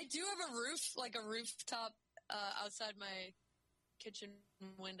 I do have a roof, like a rooftop outside my kitchen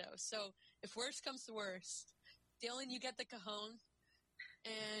window. So if worst comes to worst, Dylan, you get the cajon,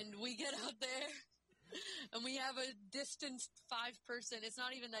 and we get out there, and we have a distanced 5-person. It's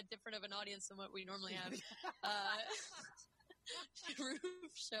not even that different of an audience than what we normally have. Roof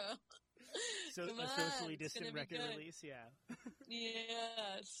show. So a socially distant record release, yeah.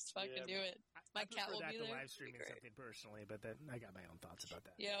 Yes, fucking do it. My cat will be there. I live streaming something personally, but then I got my own thoughts about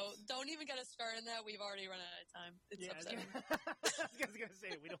that. Yo, don't even get us started on that. We've already run out of time. It's upsetting. I was gonna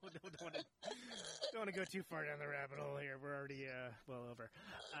say we don't want to go too far down the rabbit hole here. We're already well over.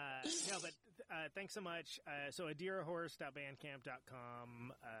 No, but thanks so much. So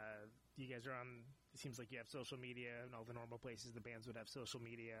adirahorse.bandcamp.com. You guys are on. It seems like you have social media and all the normal places the bands would have social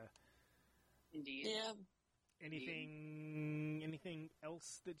media. Indeed. Yeah. Anything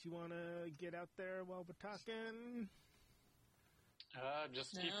else that you want to get out there while we're talking?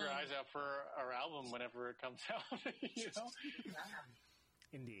 Just keep your eyes out for our album whenever it comes out. You know?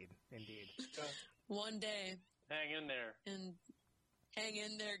 Indeed. One day. Hang in there. And hang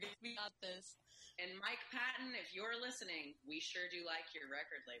in there. We got this. And Mike Patton, if you're listening, we sure do like your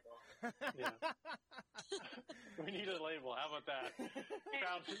record label. Yeah. We need a label. How about that?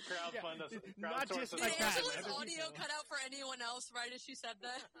 Crowdfund us. Not just Did like that. Angela's audio cut out for anyone else right as she said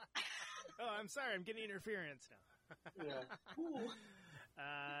that? Oh, I'm sorry. I'm getting interference now. Yeah.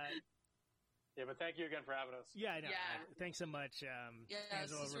 Yeah, but thank you again for having us. Yeah, I know. Yeah. Thanks so much, Angela,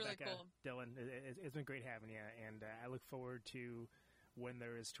 this is Rebecca, really cool. Dylan. It's been great having you, and I look forward to when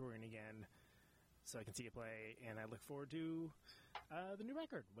there is touring again, so I can see you play, and I look forward to the new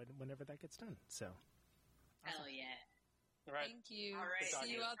record whenever that gets done. So, Hell yeah! All right. Thank you. All right.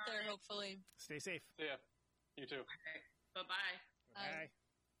 See you out there, hopefully. Stay safe. Yeah. You too. Okay. Bye-bye. Bye.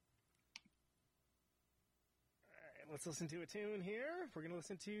 All right, let's listen to a tune here. We're gonna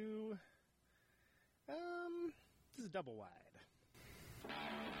listen to this is Double Wide.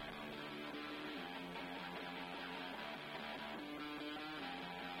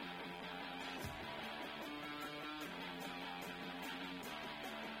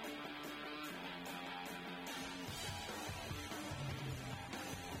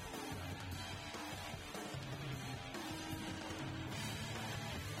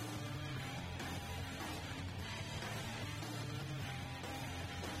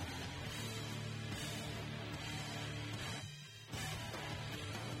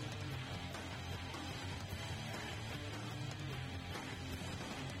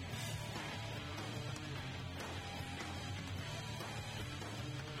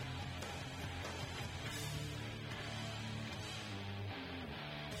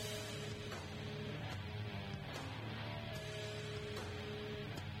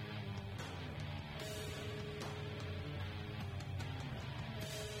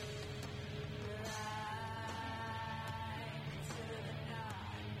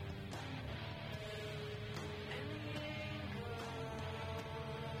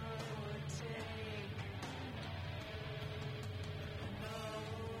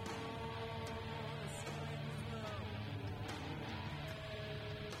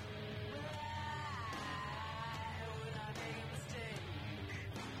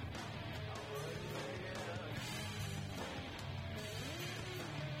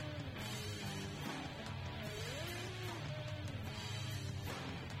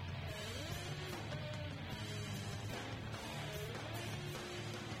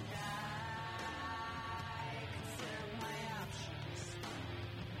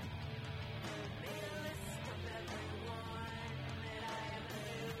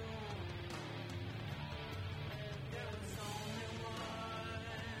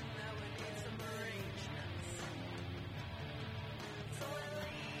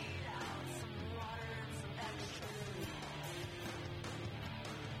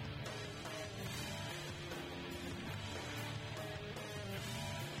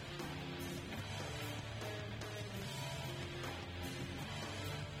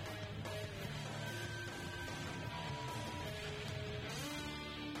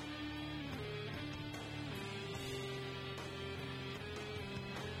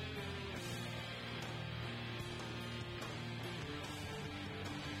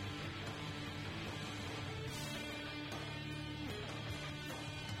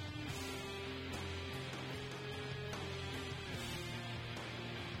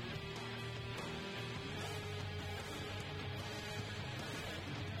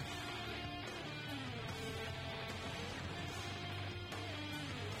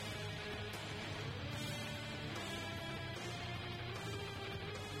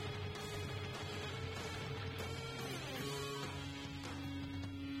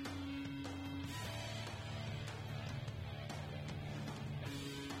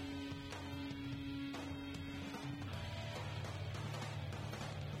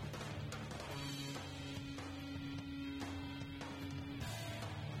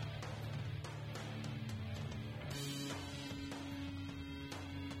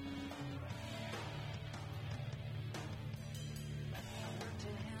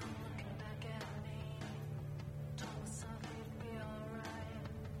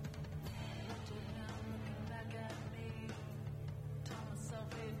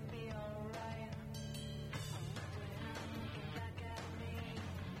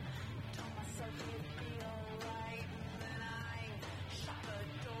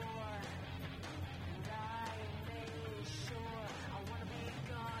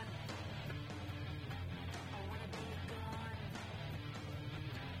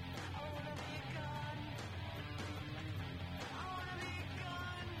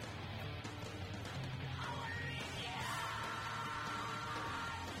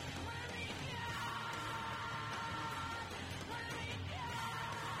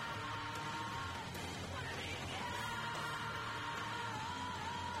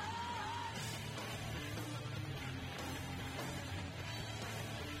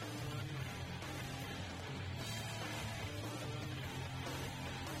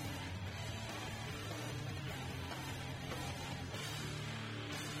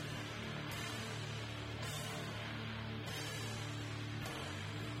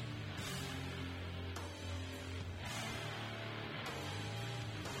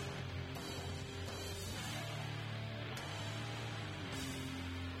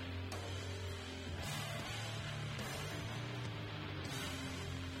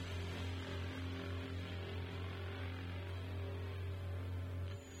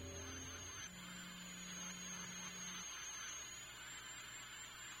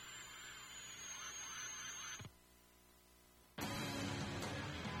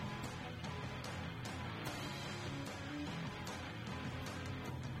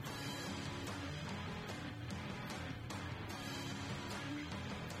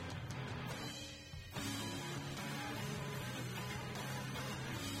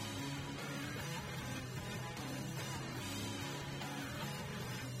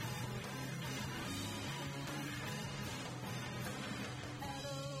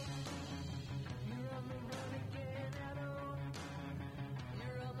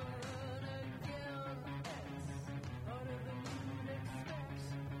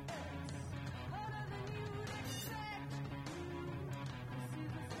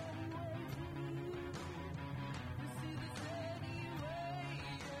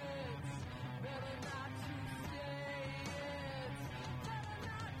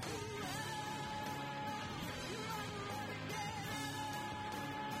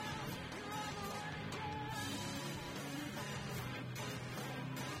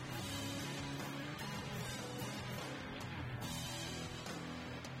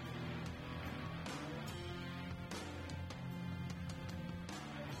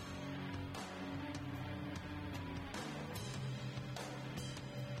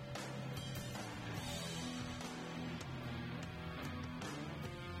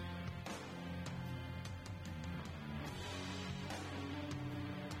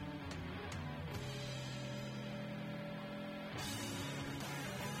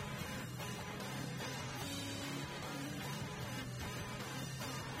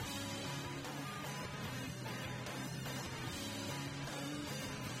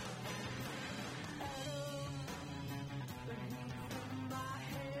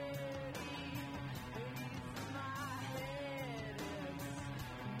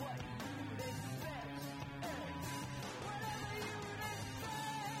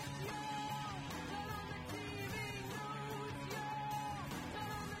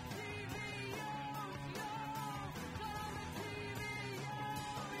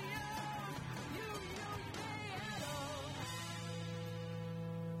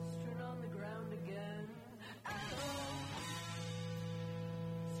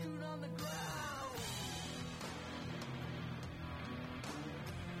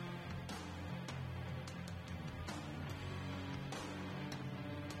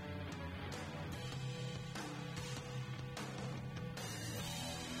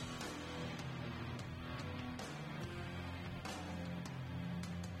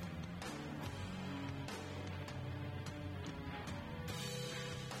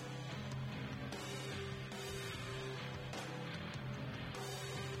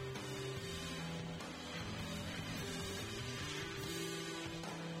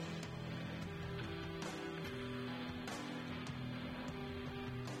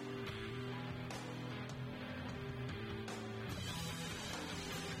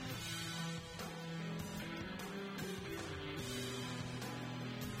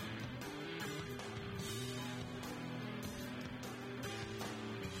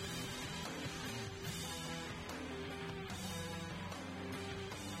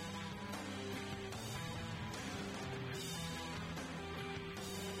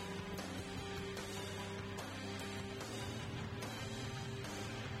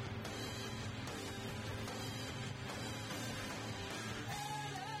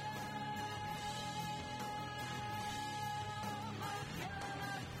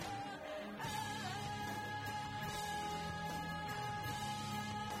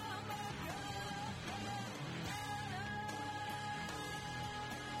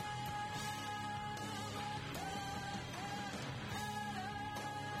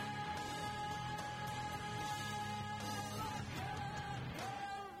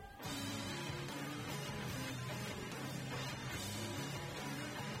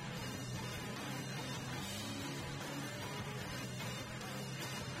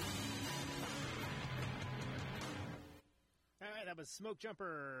 was Smoke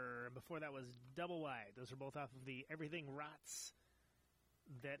Jumper. Before that was Double Wide. Those are both off of the Everything Rots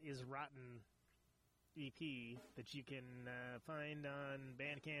That Is Rotten EP that you can find on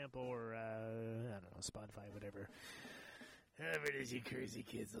Bandcamp or, I don't know, Spotify, whatever. However it is you crazy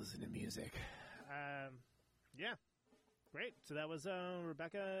kids listen to music. Yeah. Great. So that was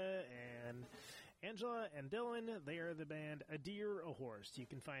Rebecca and Angela and Dylan. They are the band A Deer, A Horse. You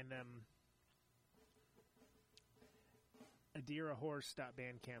can find them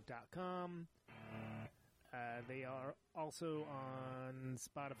adeerahorse.bandcamp.com. They are also on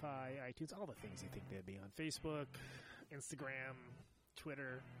Spotify, iTunes, all the things you think they'd be on. Facebook, Instagram,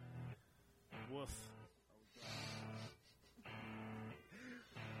 Twitter, woof.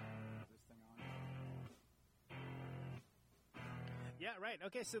 Yeah, right.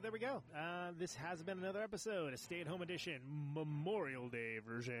 Okay, so there we go. This has been another episode, a stay-at-home edition, Memorial Day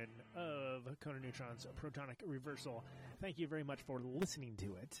version of Conan Neutron's Protonic Reversal. Thank you very much for listening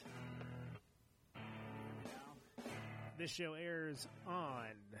to it. This show airs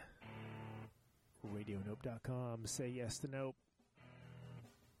on RadioNope.com. Say yes to Nope.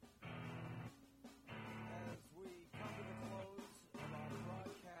 As we come to the close of our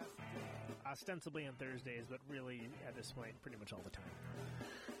broadcast day. Ostensibly on Thursdays, but really, at this point, pretty much all the time.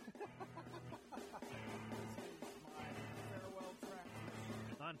 This is my farewell track.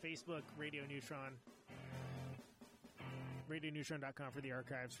 On Facebook, Radio Neutron. RadioNeutron.com for the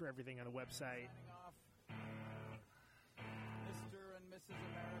archives, for everything on the website. Signing off. Mr. and Mrs.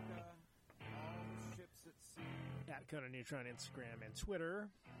 America, all ships at sea. At Conan Neutron, Instagram, and Twitter.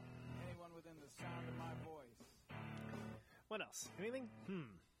 Anyone within the sound of my voice. What else? Anything?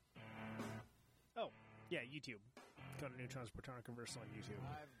 Oh, yeah, YouTube. Conan Neutron's Protonic Reversal on YouTube.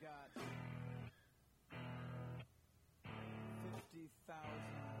 I've got 50,000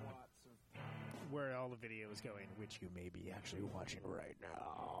 watts of power. Where all the video is going, which you may be actually watching right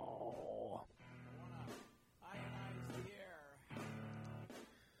now. I wanna ionize the air.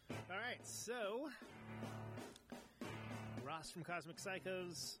 All right, so Ross from Cosmic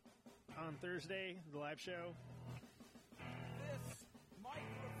Psychos on Thursday, the live show. This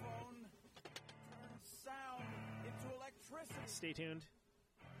microphone turns sound into electricity. Stay tuned.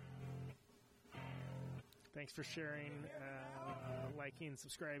 Thanks for sharing, liking,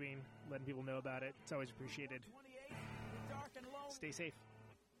 subscribing, letting people know about it. It's always appreciated. 28, dark and lonely. Stay safe.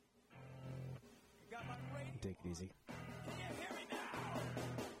 Got my radio. Take it easy. Can you hear me now?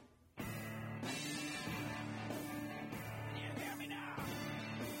 Can you hear me now?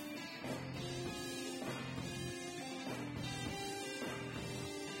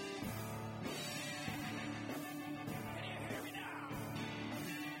 Can you hear me now?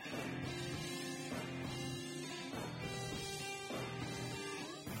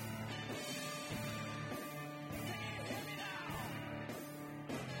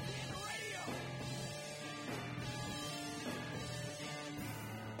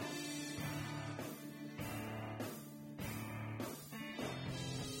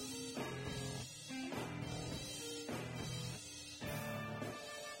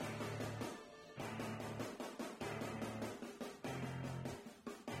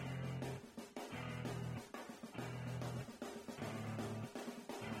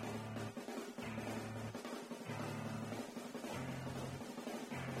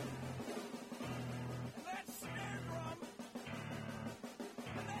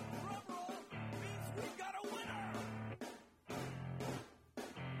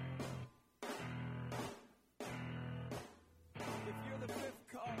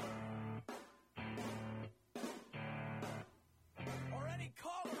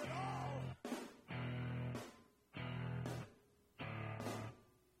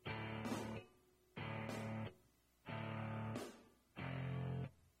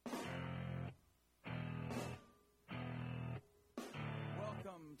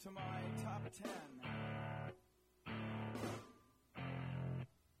 To my top 10.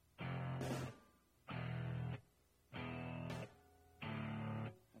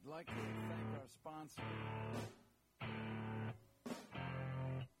 I'd like to thank our sponsor.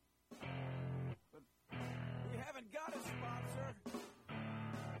 But we haven't got a sponsor.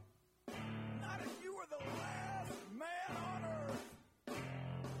 Not if you were the last man on earth.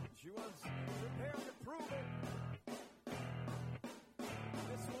 She was prepared to prove it.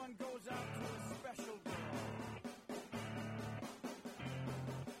 This one goes out to a special girl.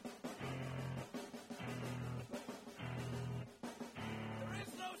 There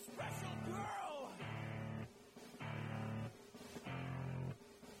is no special girl.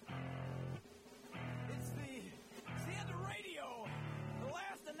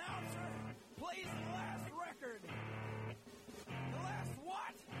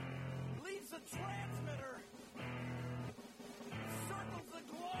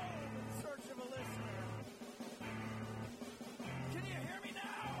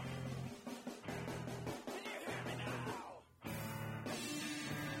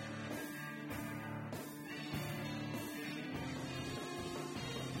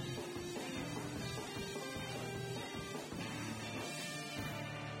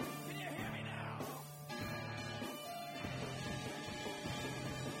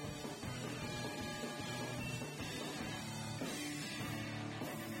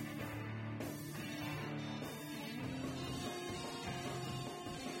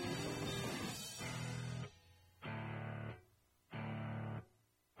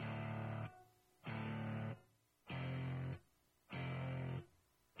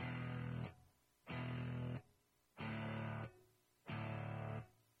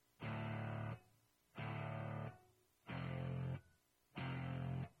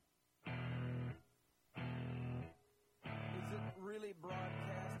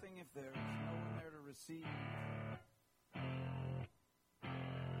 receive.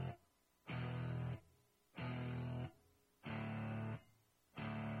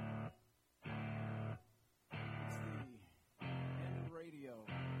 It's the end of radio.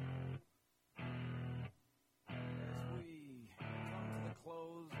 As we come to the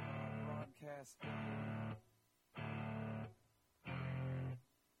close of our broadcast